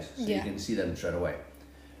 21 days. So you can see them straight away.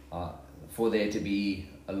 For there to be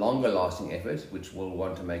a longer lasting effort, which will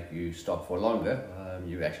want to make you stop for longer,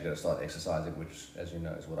 you actually got to start exercising, which, as you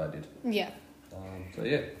know, is what I did. Yeah. So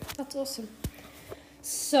yeah. That's awesome.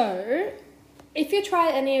 So, if you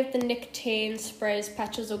tried any of the nicotine sprays,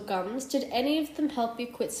 patches, or gums, did any of them help you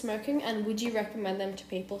quit smoking, and would you recommend them to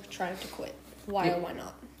people trying to quit? Why or why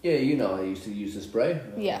not? Yeah, you know, I used to use the spray.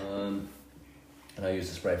 Yeah. And I used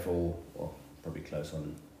the spray for, well, probably close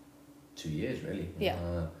on 2 years, really.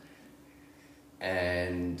 Yeah.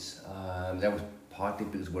 And that was partly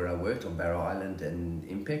because where I worked on Barrow Island and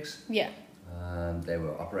Impex, Yeah. they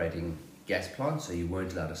were operating gas plants, so you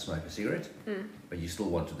weren't allowed to smoke a cigarette, but you still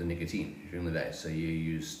wanted the nicotine during the day, so you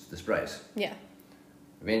used the sprays. Yeah.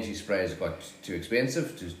 Eventually sprays got too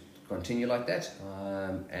expensive to continue like that,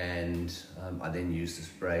 and I then used the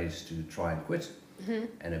sprays to try and quit,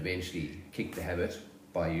 and eventually kicked the habit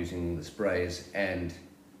by using the sprays and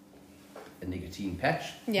a nicotine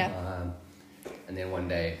patch. Yeah. And then one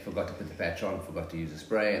day forgot to put the patch on, forgot to use the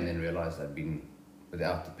spray, and then realised I'd been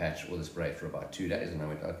without the patch or the spray for about 2 days, and I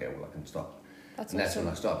went, okay, well, I can stop. That's and awesome. that's when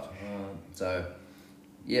I stopped. So,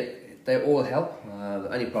 yeah, they all help. The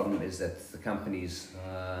only problem is that the companies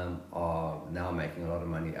are now making a lot of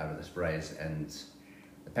money out of the sprays and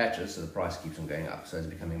the patches, so the price keeps on going up. So it's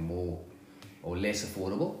becoming more or less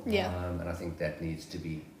affordable. Yeah. And I think that needs to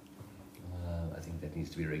be,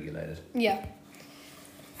 regulated. Yeah.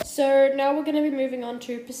 So now we're going to be moving on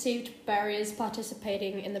to perceived barriers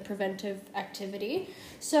participating in the preventive activity.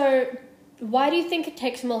 So why do you think it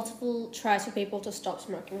takes multiple tries for people to stop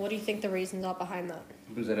smoking? What do you think the reasons are behind that?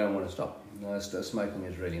 Because they don't want to stop. Smoking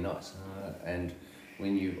is really nice, and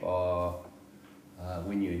when you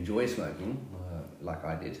enjoy smoking, like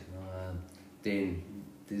I did, then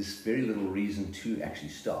there's very little reason to actually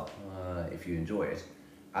stop if you enjoy it,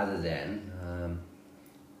 other than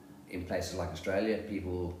in places like Australia,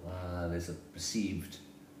 people there's a perceived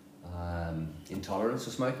intolerance to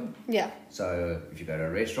smoking. Yeah. So if you go to a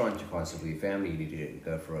restaurant, you can't sit with your family, you need to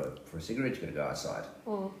go for a cigarette, you've got to go outside.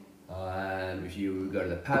 If you go to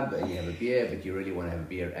the pub and you have a beer, but you really want to have a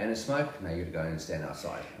beer and a smoke, now you've got to go and stand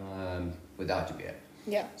outside without your beer.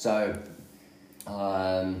 Yeah. So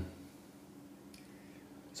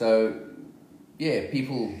yeah,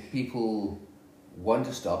 people want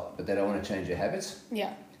to stop, but they don't want to change their habits.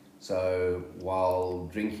 Yeah. So while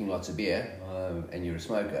drinking lots of beer and you're a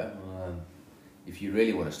smoker, if you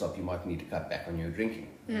really want to stop, you might need to cut back on your drinking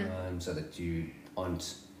so that you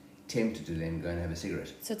aren't tempted to then go and have a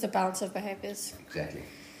cigarette. So it's a balance of behaviours. Exactly.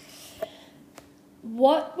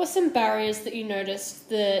 What were some barriers that you noticed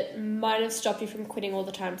that might have stopped you from quitting all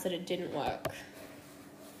the times that it didn't work?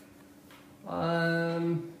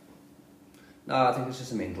 No, I think it's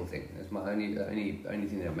just a mental thing. It's my only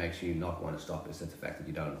thing that makes you not want to stop is that the fact that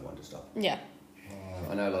you don't want to stop. Yeah.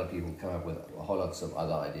 I know a lot of people come up with a whole lots of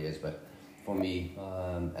other ideas, but for me,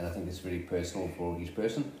 and I think it's really personal for each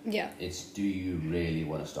person. Yeah. It's, do you really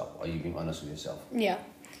want to stop? Are you being honest with yourself? Yeah.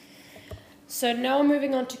 So now we're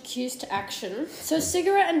moving on to cues to action. So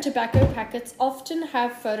cigarette and tobacco packets often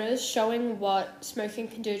have photos showing what smoking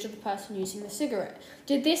can do to the person using the cigarette.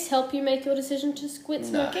 Did this help you make your decision to quit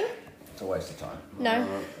smoking? No, it's a waste of time.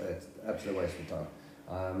 No? It's absolute waste of time.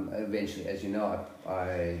 Eventually, as you know,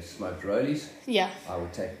 I smoked rollies. Yeah. I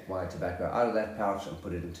would take my tobacco out of that pouch and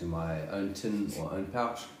put it into my own tin or own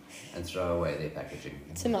pouch and throw away their packaging.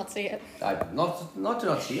 To not see it. Not to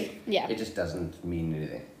not see it. Yeah. It just doesn't mean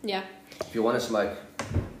anything. Yeah. If you want to smoke,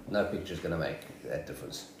 no picture's going to make that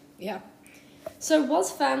difference. Yeah. So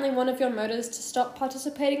was family one of your motives to stop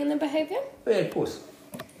participating in the behaviour? Yeah, of course.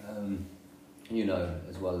 You know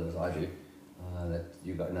as well as I do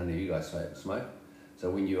that none of you guys smoke. So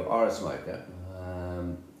when you are a smoker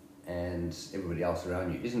and everybody else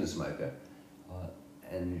around you isn't a smoker,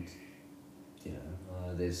 and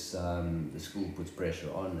there's the school puts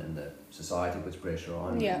pressure on, and the society puts pressure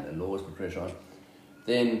on, Yeah. and the laws put pressure on.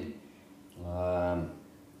 Then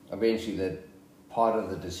eventually the part of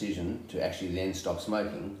the decision to actually then stop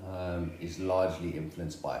smoking is largely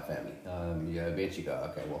influenced by a family. You eventually go,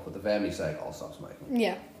 okay, well, for the family's sake, I'll stop smoking.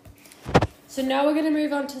 Yeah. So now we're going to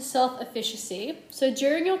move on to self-efficacy. So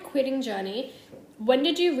during your quitting journey, when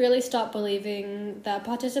did you really start believing that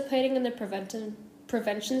participating in the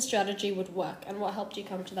prevention strategy would work, and what helped you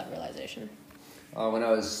come to that realization? When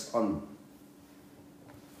I was on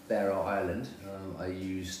Barrow Island, I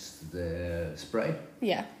used the spray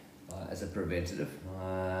Yeah. as a preventative.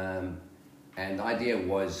 And the idea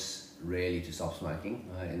was really to stop smoking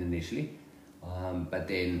initially. But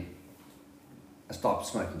then I stopped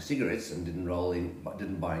smoking cigarettes and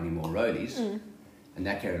didn't buy any more rollies. And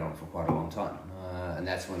that carried on for quite a long time. And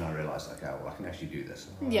that's when I realized, okay, well, I can actually do this.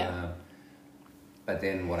 Yeah. But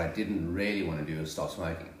then what I didn't really want to do was stop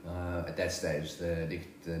smoking. At that stage, the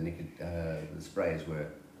sprays were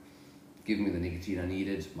giving me the nicotine I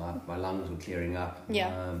needed. My lungs were clearing up.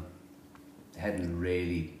 Yeah. I hadn't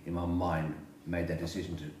really, in my mind, made that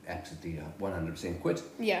decision to absolutely 100% quit.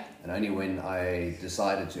 Yeah. And only when I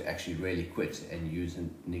decided to actually really quit and use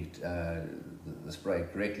the spray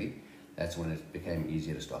correctly, that's when it became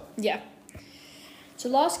easier to stop. Yeah. So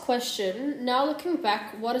last question, now looking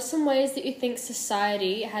back, what are some ways that you think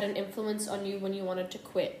society had an influence on you when you wanted to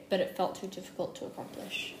quit, but it felt too difficult to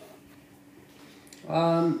accomplish?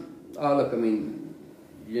 Look, I mean,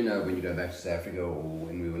 when you go back to South Africa or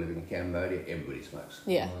when we were living in Cambodia, everybody smokes.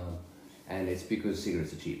 Yeah. And it's because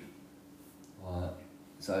cigarettes are cheap.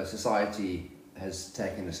 So society has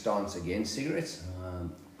taken a stance against cigarettes,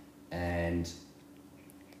 and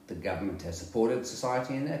the government has supported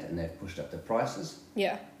society in that, and they've pushed up the prices.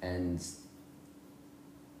 Yeah. And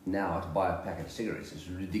now to buy a packet of cigarettes is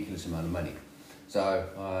a ridiculous amount of money. So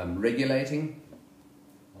regulating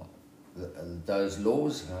those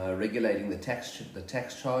laws, regulating the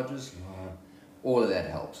tax charges, all of that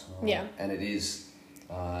helps. Yeah. And it is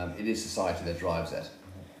society that drives that.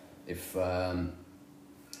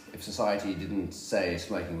 If society didn't say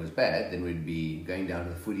smoking was bad, then we'd be going down to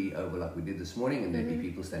the footy over like we did this morning, and there'd be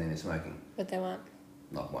people standing there smoking. But they weren't.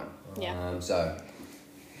 Not one. Yeah.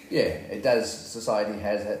 It does. Society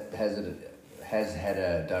has had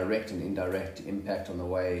a direct and indirect impact on the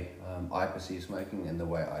way I perceive smoking and the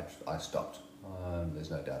way I stopped.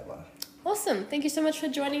 There's no doubt about it. Awesome. Thank you so much for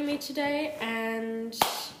joining me today, and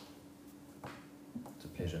It's a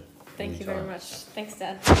pleasure. thank you very much. Thanks,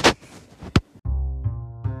 Dad.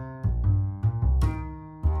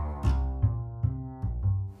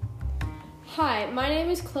 Hi, my name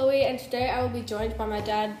is Chloe, and today I will be joined by my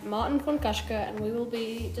dad, Martin von Kashke, and we will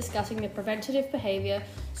be discussing the preventative behaviour,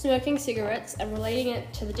 smoking cigarettes, and relating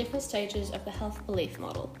it to the different stages of the health belief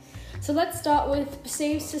model. So let's start with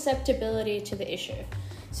perceived susceptibility to the issue.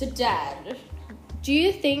 So Dad, do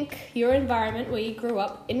you think your environment where you grew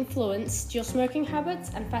up influenced your smoking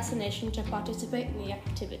habits and fascination to participate in the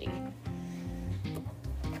activity?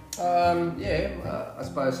 I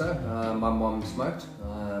suppose so. My mom smoked.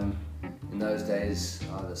 In those days,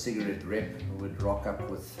 the cigarette rep would rock up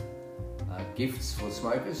with gifts for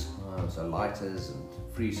smokers, so lighters and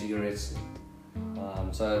free cigarettes.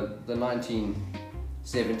 So the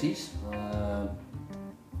 1970s,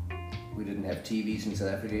 we didn't have TVs in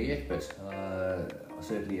South Africa yet, but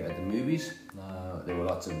certainly at the movies, there were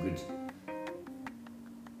lots of good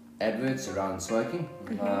adverts around smoking.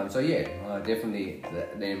 Definitely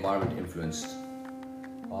the environment influenced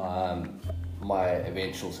my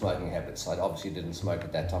eventual smoking habits. I obviously didn't smoke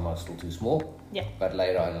at that time, I was still too small. Yeah. But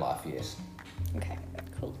later in life, yes. Okay,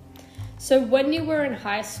 cool. So when you were in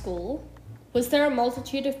high school, was there a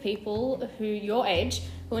multitude of people your age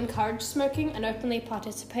who encouraged smoking and openly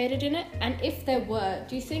participated in it? And if there were,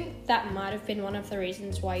 do you think that might have been one of the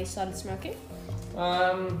reasons why you started smoking?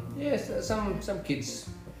 Yes, some kids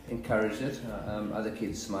encouraged it. Other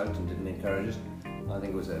kids smoked and didn't encourage it. I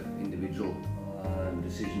think it was an individual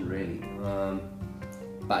decision, really.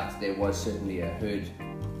 But there was certainly a herd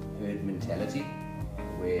mentality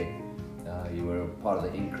where you were part of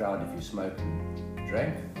the in crowd if you smoked and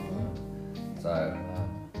drank. So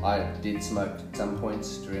I did smoke at some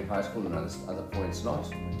points during high school and other points not.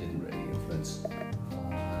 It didn't really influence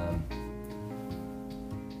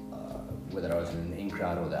whether I was in the in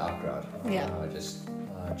crowd or the out crowd. Yeah. I just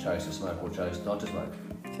chose to smoke or chose not to smoke.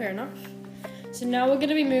 Fair enough. So now we're going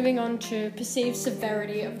to be moving on to perceived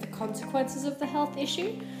severity of the consequences of the health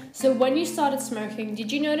issue. So when you started smoking, did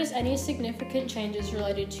you notice any significant changes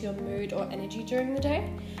related to your mood or energy during the day?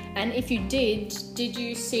 And if you did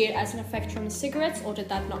you see it as an effect from the cigarettes, or did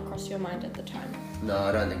that not cross your mind at the time? No,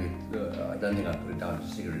 I don't think I put it down to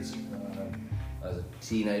cigarettes. As a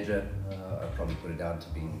teenager, I probably put it down to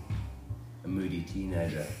being a moody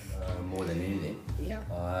teenager more than anything. Yeah.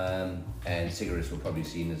 And cigarettes were probably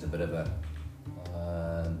seen as a bit of a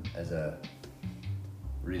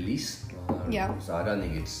release. Yeah. So I don't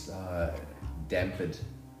think it's dampened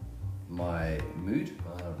my mood.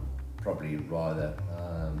 Probably rather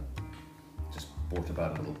just brought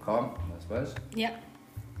about a little calm, I suppose. Yeah.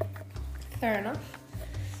 Fair enough.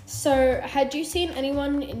 So, had you seen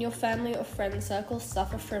anyone in your family or friend circle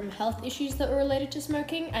suffer from health issues that were related to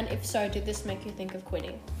smoking? And if so, did this make you think of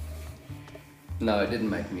quitting? No, it didn't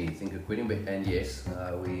make me think of quitting. And yes,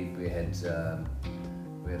 we had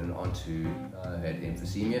an aunt who had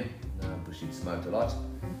emphysema, but she'd smoked a lot.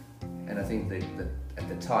 And I think that at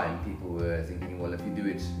the time, people were thinking, well, if you do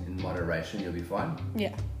it in moderation, you'll be fine.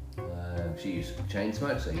 Yeah. She used to chain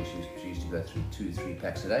smoke, so she used to go through 2-3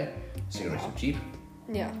 packs a day. Cigarettes were cheap.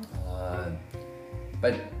 Yeah.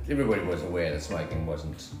 But everybody was aware that smoking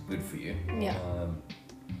wasn't good for you. Yeah.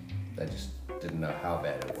 They just didn't know how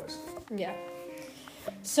bad it was. Yeah.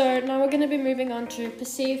 So now we're going to be moving on to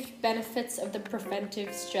perceived benefits of the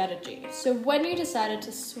preventive strategy. So when you decided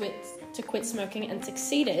to quit smoking and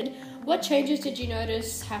succeeded, what changes did you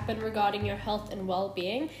notice happen regarding your health and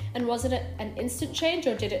well-being? And was it an instant change,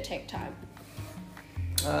 or did it take time?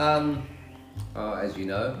 As you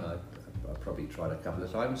know, I probably tried a couple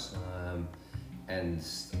of times, and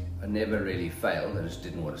I never really failed. I just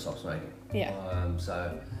didn't want to stop smoking. Yeah.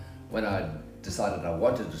 So when I decided I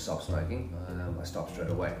wanted to stop smoking, I stopped straight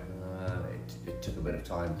away. It took a bit of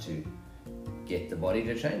time to get the body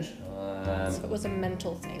to change. So it was a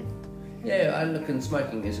mental thing. Yeah, I look, and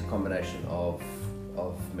smoking is a combination of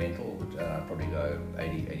mental, I'd probably go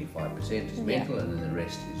 80-85% is mental, and then the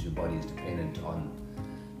rest is your body is dependent on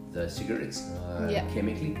the cigarettes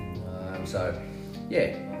chemically. It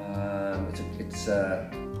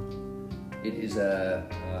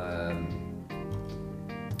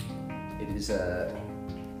is a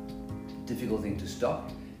difficult thing to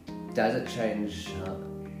stop. Does it change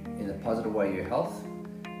in a positive way your health?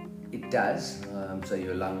 It does. So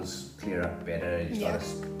your lungs clear up better, you start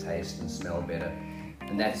to taste and smell better,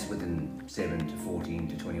 and that's within 7 to 14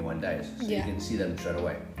 to 21 days. So you can see them straight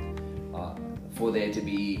away. For there to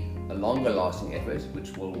be a longer lasting effort,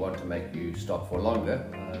 which will want to make you stop for longer,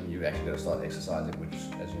 you've actually got to start exercising, which,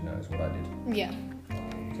 as you know, is what I did. Yeah.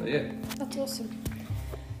 So yeah. That's awesome.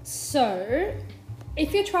 So,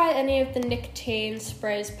 if you tried any of the nicotine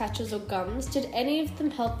sprays, patches, or gums, did any of them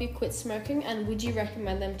help you quit smoking, and would you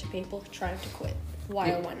recommend them to people trying to quit?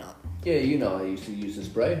 Why or why not? Yeah, you know, I used to use the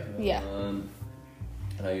spray. Yeah. And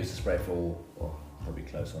I used the spray for probably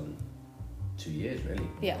close on 2 years, really.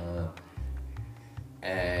 Yeah.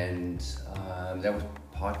 And that was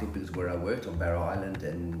partly because where I worked on Barrow Island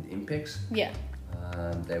and Impex. Yeah.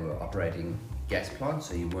 They were operating gas plants,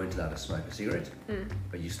 so you weren't allowed to smoke a cigarette,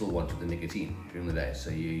 but you still wanted the nicotine during the day, so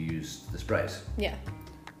you used the sprays. Yeah.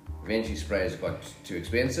 Eventually sprays got too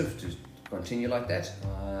expensive to continue like that,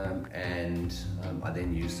 and I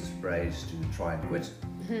then used the sprays to try and quit,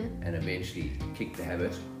 and eventually kicked the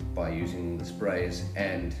habit by using the sprays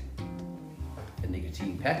and a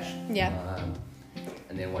nicotine patch. Yeah.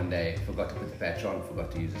 And then one day forgot to put the patch on,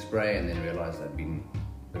 forgot to use the spray, and then realised I'd been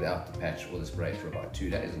without the patch or the spray for about 2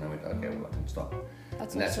 days, and I went, okay, well, I can stop.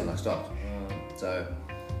 That's when I stopped. So,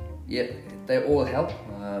 yeah, they all help.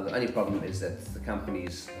 The only problem is that the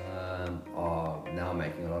companies are now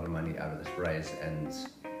making a lot of money out of the sprays and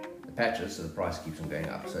the patches, so the price keeps on going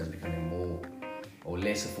up. So it's becoming more or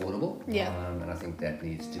less affordable. Yeah. And I think that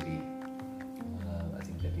needs to be.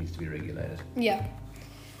 Regulated. Yeah.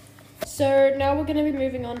 So now we're going to be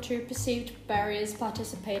moving on to perceived barriers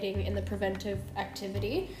participating in the preventive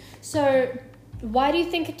activity. So why do you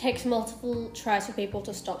think it takes multiple tries for people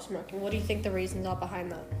to stop smoking? What do you think the reasons are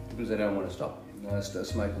behind that? Because they don't want to stop.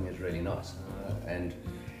 Smoking is really nice, and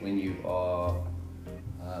when you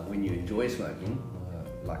enjoy smoking,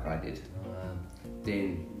 like I did,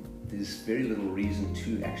 then there's very little reason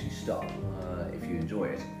to actually stop if you enjoy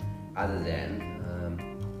it, other than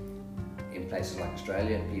in places like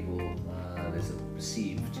Australia, people there's a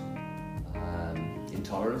perceived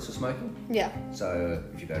intolerance to smoking. Yeah. So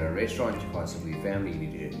if you go to a restaurant, you can't sit with your family, you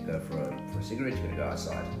need to go for a cigarette, you're going to go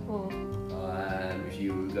outside. If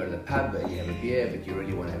you go to the pub and you have a beer, but you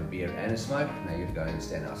really want to have a beer and a smoke, now you're going to go and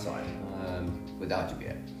stand outside without your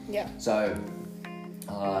beer. Yeah. So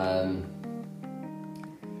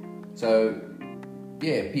So,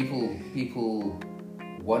 yeah, people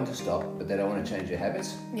want to stop, but they don't want to change their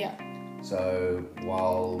habits. Yeah. So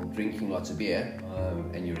while drinking lots of beer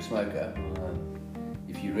and you're a smoker,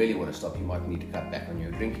 if you really want to stop, you might need to cut back on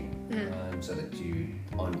your drinking so that you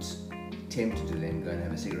aren't tempted to then go and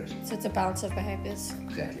have a cigarette. So it's a balance of behaviours.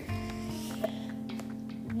 Exactly.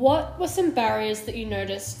 What were some barriers that you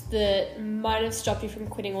noticed that might have stopped you from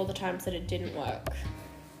quitting all the times that it didn't work?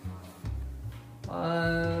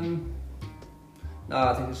 No,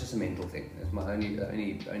 I think it's just a mental thing. It's my only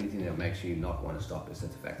thing that makes you not want to stop is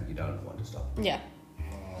that the fact that you don't want to stop. Yeah.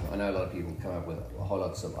 I know a lot of people come up with a whole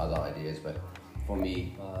lots of other ideas, but for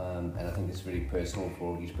me, and I think it's very personal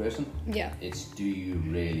for each person. Yeah. It's, do you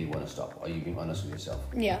really want to stop? Are you being honest with yourself?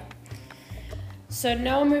 Yeah. So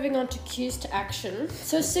now we're moving on to cues to action.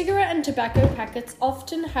 So cigarette and tobacco packets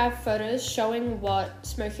often have photos showing what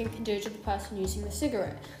smoking can do to the person using the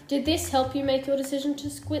cigarette. Did this help you make your decision to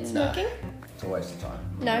quit smoking? No, it's a waste of time.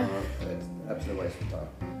 No? It's an absolute waste of time.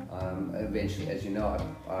 Eventually, as you know,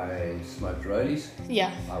 I smoked rollies.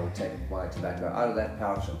 Yeah. I would take my tobacco out of that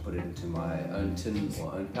pouch and put it into my own tin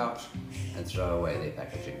or own pouch and throw away their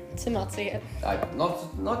packaging. To not see it.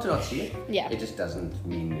 Not to not see it. Yeah. It just doesn't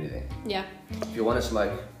mean anything. Yeah. If you want to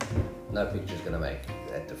smoke, no picture's going to make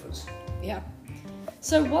that difference. Yeah.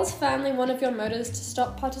 So was family one of your motives to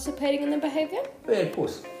stop participating in the behaviour? Yeah, of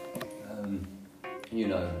course. You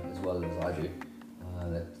know as well as I do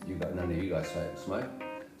that none of you guys smoke.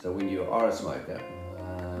 So when you are a smoker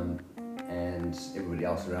and everybody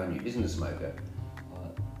else around you isn't a smoker,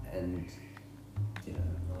 and you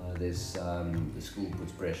know there's the school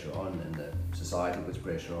puts pressure on and the society puts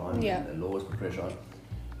pressure on and the laws put pressure on,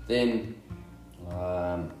 then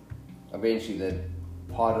eventually the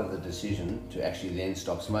part of the decision to actually then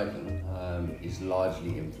stop smoking is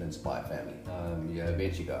largely influenced by family. You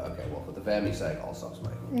eventually go, okay, well, for the family's sake, I'll stop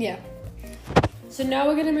smoking. Yeah. So now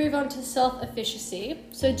we're going to move on to self-efficacy.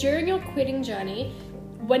 So during your quitting journey,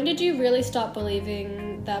 when did you really start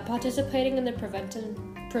believing that participating in the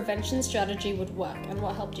prevention strategy would work, and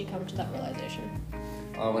what helped you come to that realization?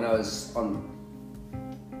 When I was on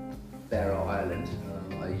Barrow Island,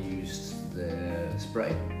 I used the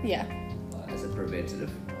spray as a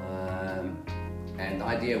preventative. And the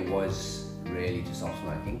idea was really to stop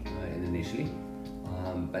smoking initially.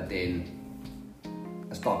 But then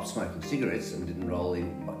I stopped smoking cigarettes and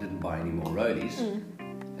didn't buy any more rollies,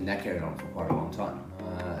 and that carried on for quite a long time.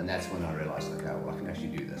 And that's when I realised, okay, well, I can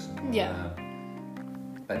actually do this.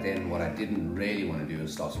 But then what I didn't really want to do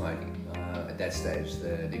was stop smoking. At that stage,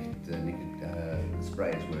 the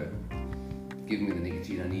sprays were giving me the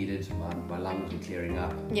nicotine I needed. My lungs were clearing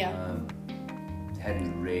up.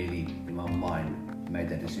 Hadn't really, in my mind, made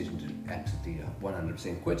that decision to absolutely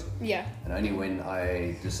 100% quit. And only when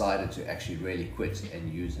I decided to actually really quit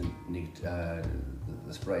and use the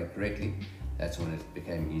spray correctly, that's when it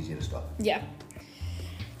became easier to stop.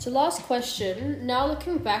 So last question, now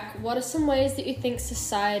looking back, what are some ways that you think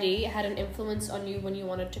society had an influence on you when you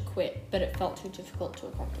wanted to quit, but it felt too difficult to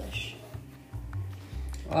accomplish?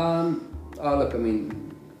 Look, I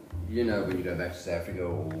mean, you know, when you go back to South Africa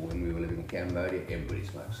or when we were living in Cambodia, everybody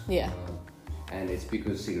smokes. And it's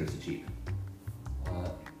because cigarettes are cheap.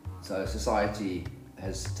 So society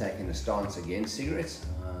has taken a stance against cigarettes,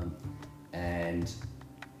 and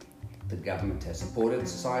the government has supported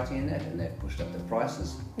society in that, and they've pushed up the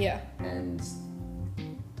prices. And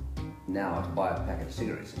now to buy a packet of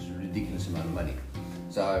cigarettes is a ridiculous amount of money.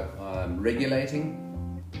 So regulating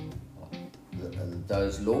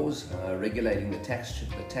those laws, regulating the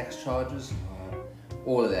tax charges,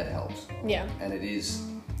 all of that helps. And it is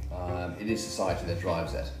society that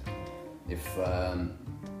drives that. If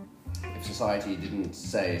society didn't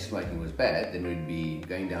say smoking was bad, then we'd be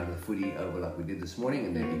going down to the footy over like we did this morning,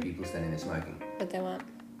 and there'd be people standing there smoking. But they weren't.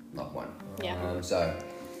 Not one. So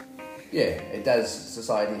it does.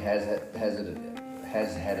 Society has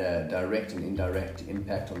had a direct and indirect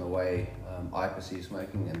impact on the way I perceive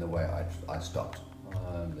smoking and the way I stopped.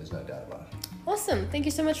 There's no doubt about it. Awesome. Thank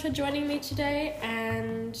you so much for joining me today,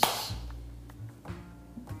 and it's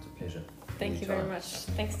a pleasure. Thank you very much.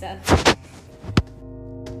 Thanks, Dad.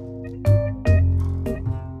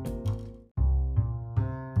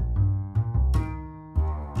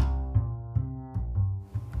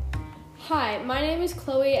 Hi, my name is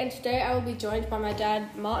Chloe, and today I will be joined by my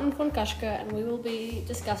dad, Martin von Kashke, and we will be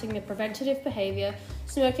discussing the preventative behaviour,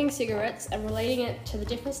 smoking cigarettes, and relating it to the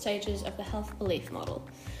different stages of the health belief model.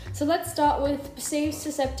 So let's start with perceived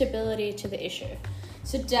susceptibility to the issue.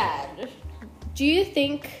 So Dad, Do you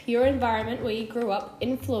think your environment where you grew up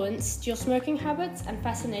influenced your smoking habits and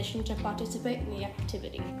fascination to participate in the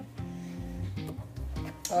activity?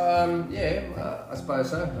 I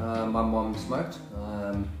suppose so. My mom smoked.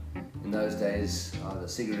 In those days, the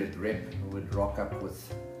cigarette rep would rock up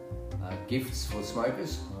with gifts for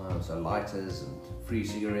smokers, so lighters and free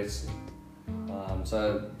cigarettes.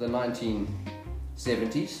 So the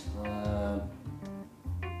 1970s,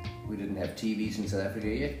 we didn't have TVs in South Africa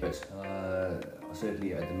yet, but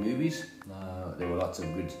certainly at the movies, there were lots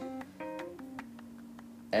of good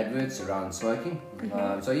adverts around smoking.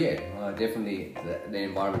 Definitely the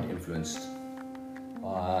environment influenced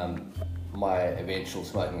my eventual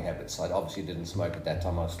smoking habits. I obviously didn't smoke at that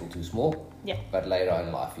time, I was still too small. Yeah. But later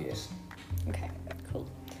in life, yes. Okay, cool.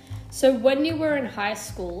 So when you were in high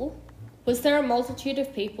school, was there a multitude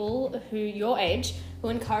of people your age who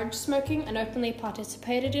encouraged smoking and openly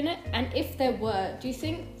participated in it? And if there were, do you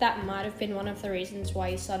think that might have been one of the reasons why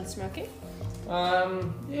you started smoking?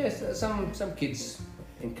 Yes, some kids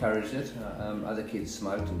encouraged it. Other kids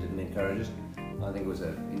smoked and didn't encourage it. I think it was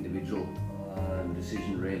an individual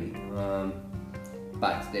decision, really.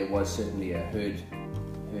 But there was certainly a herd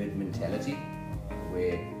mentality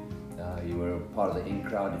where you were part of the in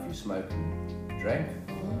crowd if you smoked and drank.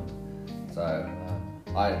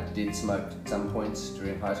 I did smoke at some points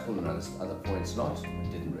during high school and other points not.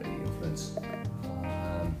 It didn't really influence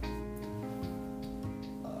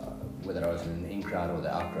whether I was in the in crowd or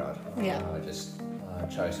the out crowd. Yeah. I just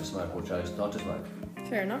chose to smoke or chose not to smoke.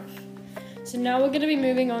 Fair enough. So now we're going to be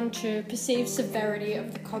moving on to perceived severity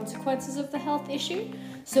of the consequences of the health issue.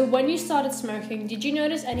 So when you started smoking, did you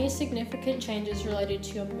notice any significant changes related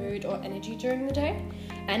to your mood or energy during the day?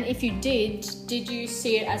 And if you did you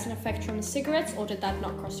see it as an effect from the cigarettes, or did that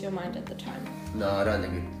not cross your mind at the time? No, I don't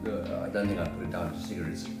think I put it down to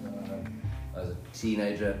cigarettes. As a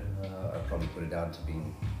teenager, I probably put it down to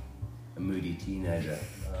being a moody teenager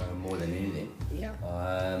more than anything. Yeah.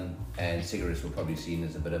 And cigarettes were probably seen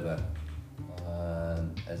as a bit of a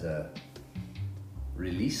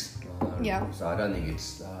release. Yeah. So I don't think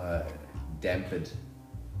it's dampened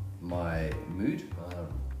my mood.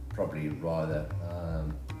 Probably rather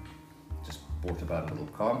just brought about a little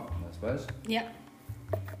calm, I suppose. Yeah.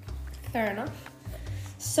 Fair enough.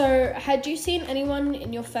 So, had you seen anyone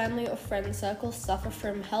in your family or friend circle suffer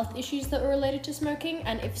from health issues that were related to smoking?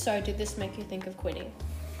 And if so, did this make you think of quitting?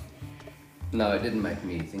 No, it didn't make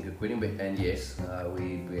me think of quitting. And yes,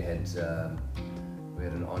 we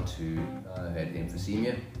had an aunt who had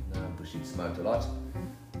emphysema, but she'd smoked a lot.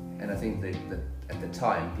 And I think that at the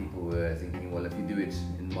time, people were thinking, well, if you do it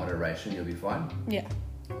in moderation, you'll be fine. Yeah.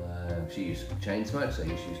 She used to chain smoke, so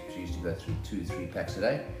she used to go through 2-3 packs a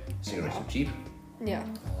day. Cigarettes were cheap. Yeah.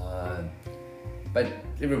 But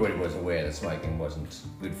everybody was aware that smoking wasn't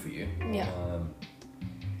good for you. Yeah.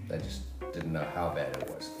 They just didn't know how bad it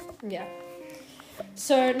was. Yeah.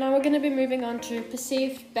 So now we're going to be moving on to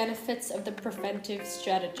perceived benefits of the preventive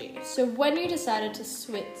strategy. So when you decided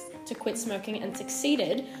to quit smoking and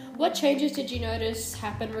succeeded, what changes did you notice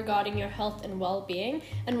happen regarding your health and well-being?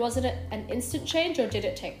 And was it an instant change or did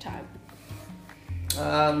it take time?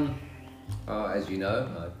 As you know,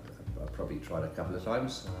 I probably tried a couple of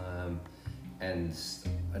times and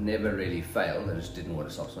I never really failed. I just didn't want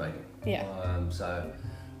to stop smoking. Yeah. So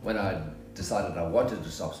when I decided I wanted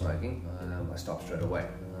to stop smoking, I stopped straight away.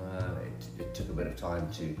 It took a bit of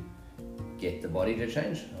time to get the body to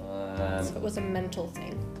change. So it was a mental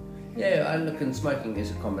thing. Yeah, I look, and smoking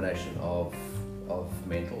is a combination of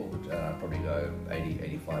mental, which I'd probably go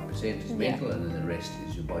 80-85% is mental, and then the rest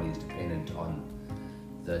is your body is dependent on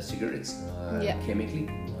the cigarettes chemically.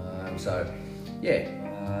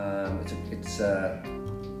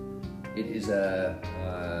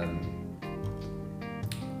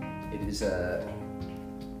 It is a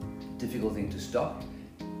difficult thing to stop.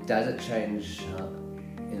 Does it change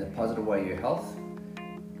in a positive way your health?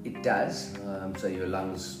 It does. So your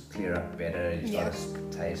lungs clear up better, you start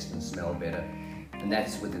to taste and smell better, and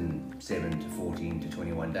that's within 7 to 14 to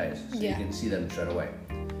 21 days. So you can see them straight away.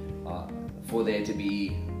 For there to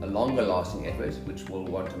be a longer lasting effort, which will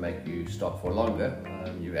want to make you stop for longer,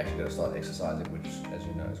 you actually got to start exercising, which, as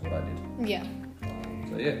you know, is what I did. Yeah.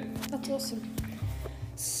 That's awesome.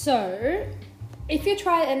 So, if you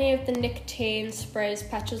tried any of the nicotine sprays,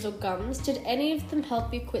 patches, or gums, did any of them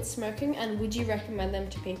help you quit smoking, and would you recommend them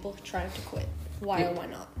to people trying to quit? Why or why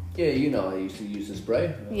not? Yeah, I used to use the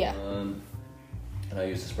spray. Yeah. And I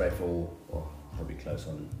used the spray for probably close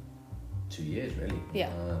on 2 years, really. Yeah.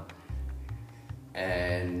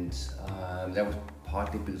 And that was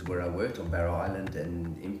partly because where I worked on Barrow Island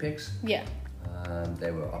and Impex. Yeah.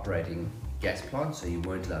 They were operating gas plant, so you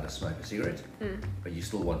weren't allowed to smoke a cigarette, but you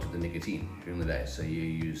still wanted the nicotine during the day, so you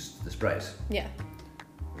used the sprays. Yeah.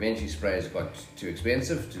 Eventually sprays got too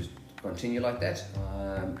expensive to continue like that,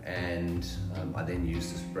 and I then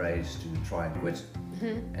used the sprays to try and quit,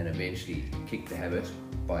 and eventually kicked the habit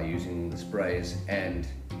by using the sprays and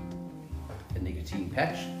a nicotine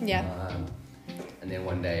patch. Yeah. And then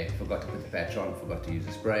one day forgot to put the patch on, forgot to use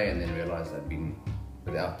the spray, and then realised I'd been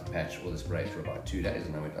without the patch or the spray for about 2 days,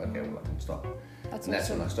 and I went, okay, well, I can stop. That's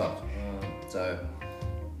awesome. when I stopped. So,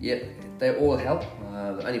 yeah, they all help.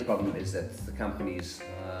 The only problem is that the companies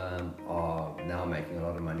are now making a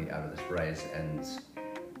lot of money out of the sprays and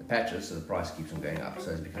the patches, so the price keeps on going up.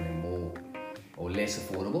 So it's becoming more or less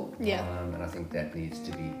affordable. Yeah. And I think that needs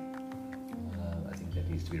to be,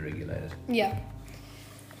 regulated. Yeah.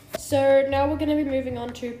 So now we're going to be moving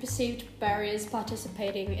on to perceived barriers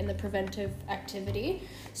participating in the preventive activity.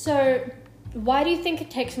 So why do you think it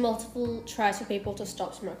takes multiple tries for people to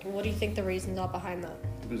stop smoking? What do you think the reasons are behind that?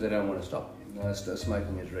 Because they don't want to stop.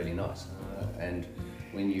 Smoking is really nice, and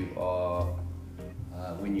when you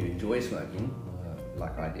enjoy smoking,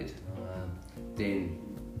 like I did, then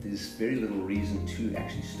there's very little reason to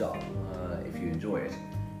actually stop if you enjoy it,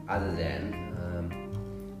 other than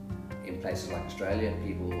in places like Australia,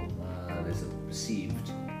 there's a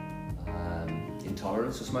perceived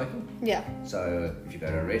intolerance for smoking. Yeah. So if you go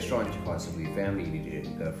to a restaurant, you can't sit with your family, you need to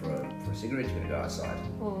go for a cigarette, you're going to go outside.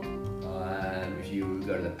 If you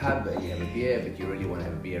go to the pub and you have a beer, but you really want to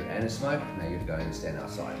have a beer and a smoke, now you have to go and stand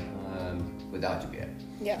outside without your beer.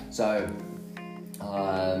 Yeah. So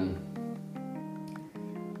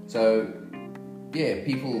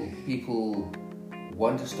people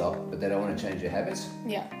want to stop, but they don't want to change their habits.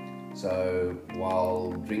 Yeah. So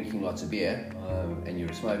while drinking lots of beer and you're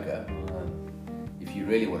a smoker, if you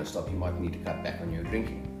really want to stop, you might need to cut back on your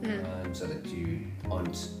drinking so that you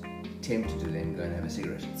aren't tempted to then go and have a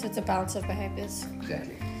cigarette. So it's a balance of behaviours.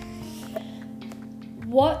 Exactly.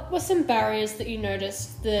 What were some barriers that you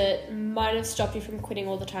noticed that might have stopped you from quitting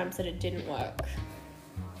all the times that it didn't work?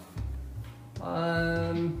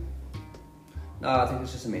 No, I think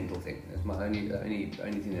it's just a mental thing. It's my only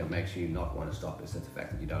thing that makes you not want to stop is the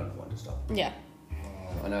fact that you don't want to stop. Yeah.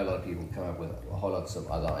 I know a lot of people come up with a whole lots of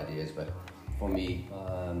other ideas, but for me,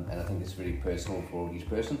 and I think it's very personal for each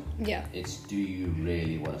person. Yeah. It's, do you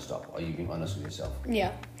really want to stop? Are you being honest with yourself?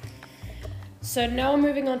 Yeah. So now we're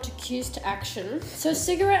moving on to cues to action. So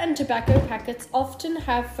cigarette and tobacco packets often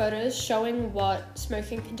have photos showing what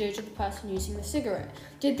smoking can do to the person using the cigarette.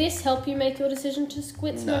 Did this help you make your decision to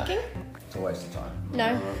quit smoking? No, it's a waste of time.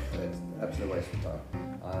 No? It's an absolute waste of time.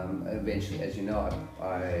 Eventually, as you know,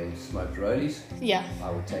 I smoked rollies. Yeah. I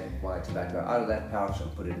would take my tobacco out of that pouch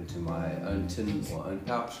and put it into my own tin or own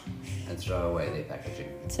pouch and throw away their packaging.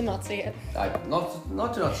 To not see it.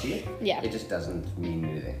 Not to not see it. Yeah. It just doesn't mean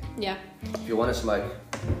anything. Yeah. If you want to smoke,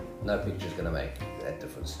 no picture's going to make that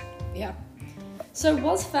difference. Yeah. So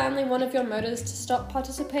was family one of your motives to stop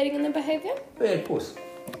participating in the behaviour? Yeah, of course.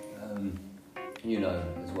 You know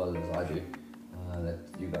as well as I do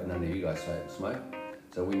that none of you guys smoke.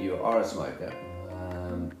 So when you are a smoker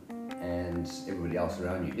and everybody else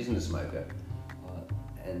around you isn't a smoker,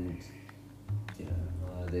 and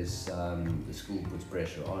there's the school puts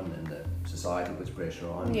pressure on and the society puts pressure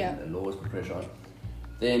on, yeah. and the laws put pressure on,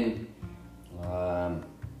 then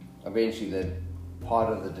eventually the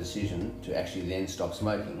part of the decision to actually then stop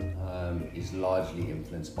smoking is largely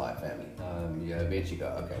influenced by family. You eventually go,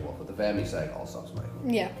 okay, well, for the family's sake, I'll stop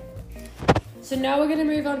smoking. Yeah. So now we're going to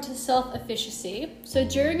move on to self-efficacy. So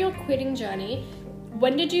during your quitting journey,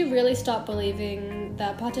 when did you really start believing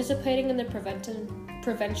that participating in the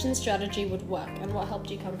prevention strategy would work, and what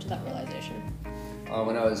helped you come to that realization?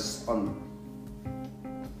 When I was on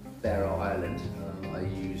Barrow Island, I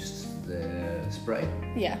used the spray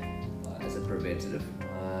as a preventative,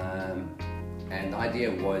 and the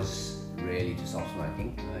idea was really to stop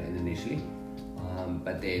smoking initially,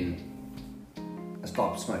 but then I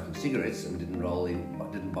stopped smoking cigarettes and didn't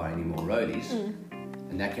buy any more rollies,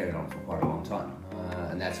 and that carried on for quite a long time,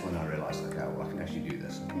 and that's when I realised, okay, well, I can actually do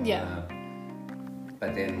this.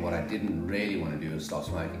 But then what I didn't really want to do was stop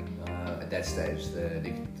smoking. At that stage, the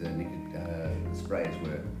sprays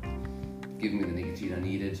were giving me the nicotine I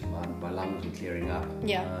needed. My lungs were clearing up.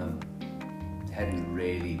 Hadn't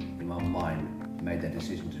really, in my mind, made that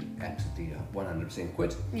decision to absolutely 100%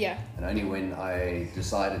 quit. And only when I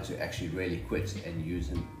decided to actually really quit and use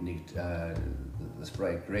the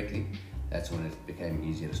spray correctly, that's when it became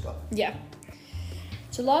easier to stop.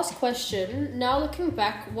 So last question, now looking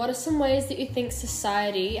back, what are some ways that you think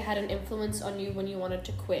society had an influence on you when you wanted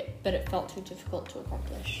to quit, but it felt too difficult to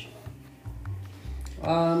accomplish?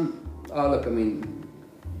 I Oh, look, I mean,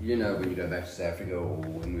 you know, when you go back to South Africa or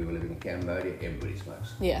when we were living in Cambodia, everybody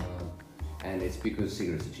smokes. Yeah. And it's because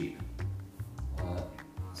cigarettes are cheap.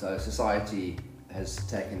 So society has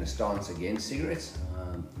taken a stance against cigarettes,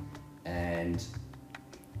 and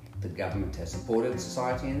the government has supported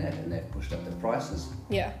society in that, and they've pushed up the prices.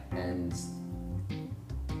 Yeah. And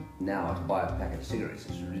now to buy a packet of cigarettes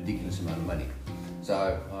is a ridiculous amount of money.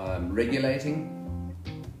 So regulating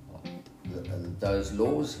those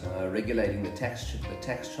laws, regulating the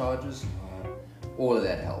tax charges, all of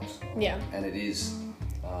that helps. Yeah. And it is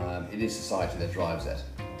society that drives that.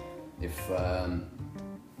 If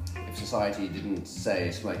society didn't say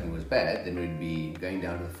smoking was bad, then we'd be going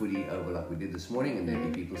down to the footy over like we did this morning, and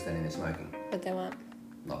there'd be people standing there smoking. But they weren't.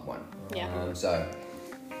 Not one. Yeah. So,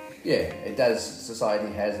 yeah, it does.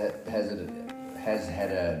 Society has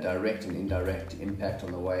had a direct and indirect impact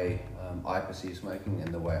on the way I perceive smoking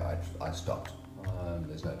and the way I stopped.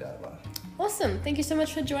 There's no doubt about it. Awesome. Thank you so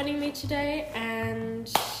much for joining me today, and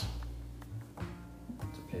It's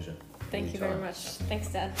a pleasure. thank you very Anytime. much. Thanks,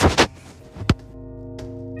 Dad.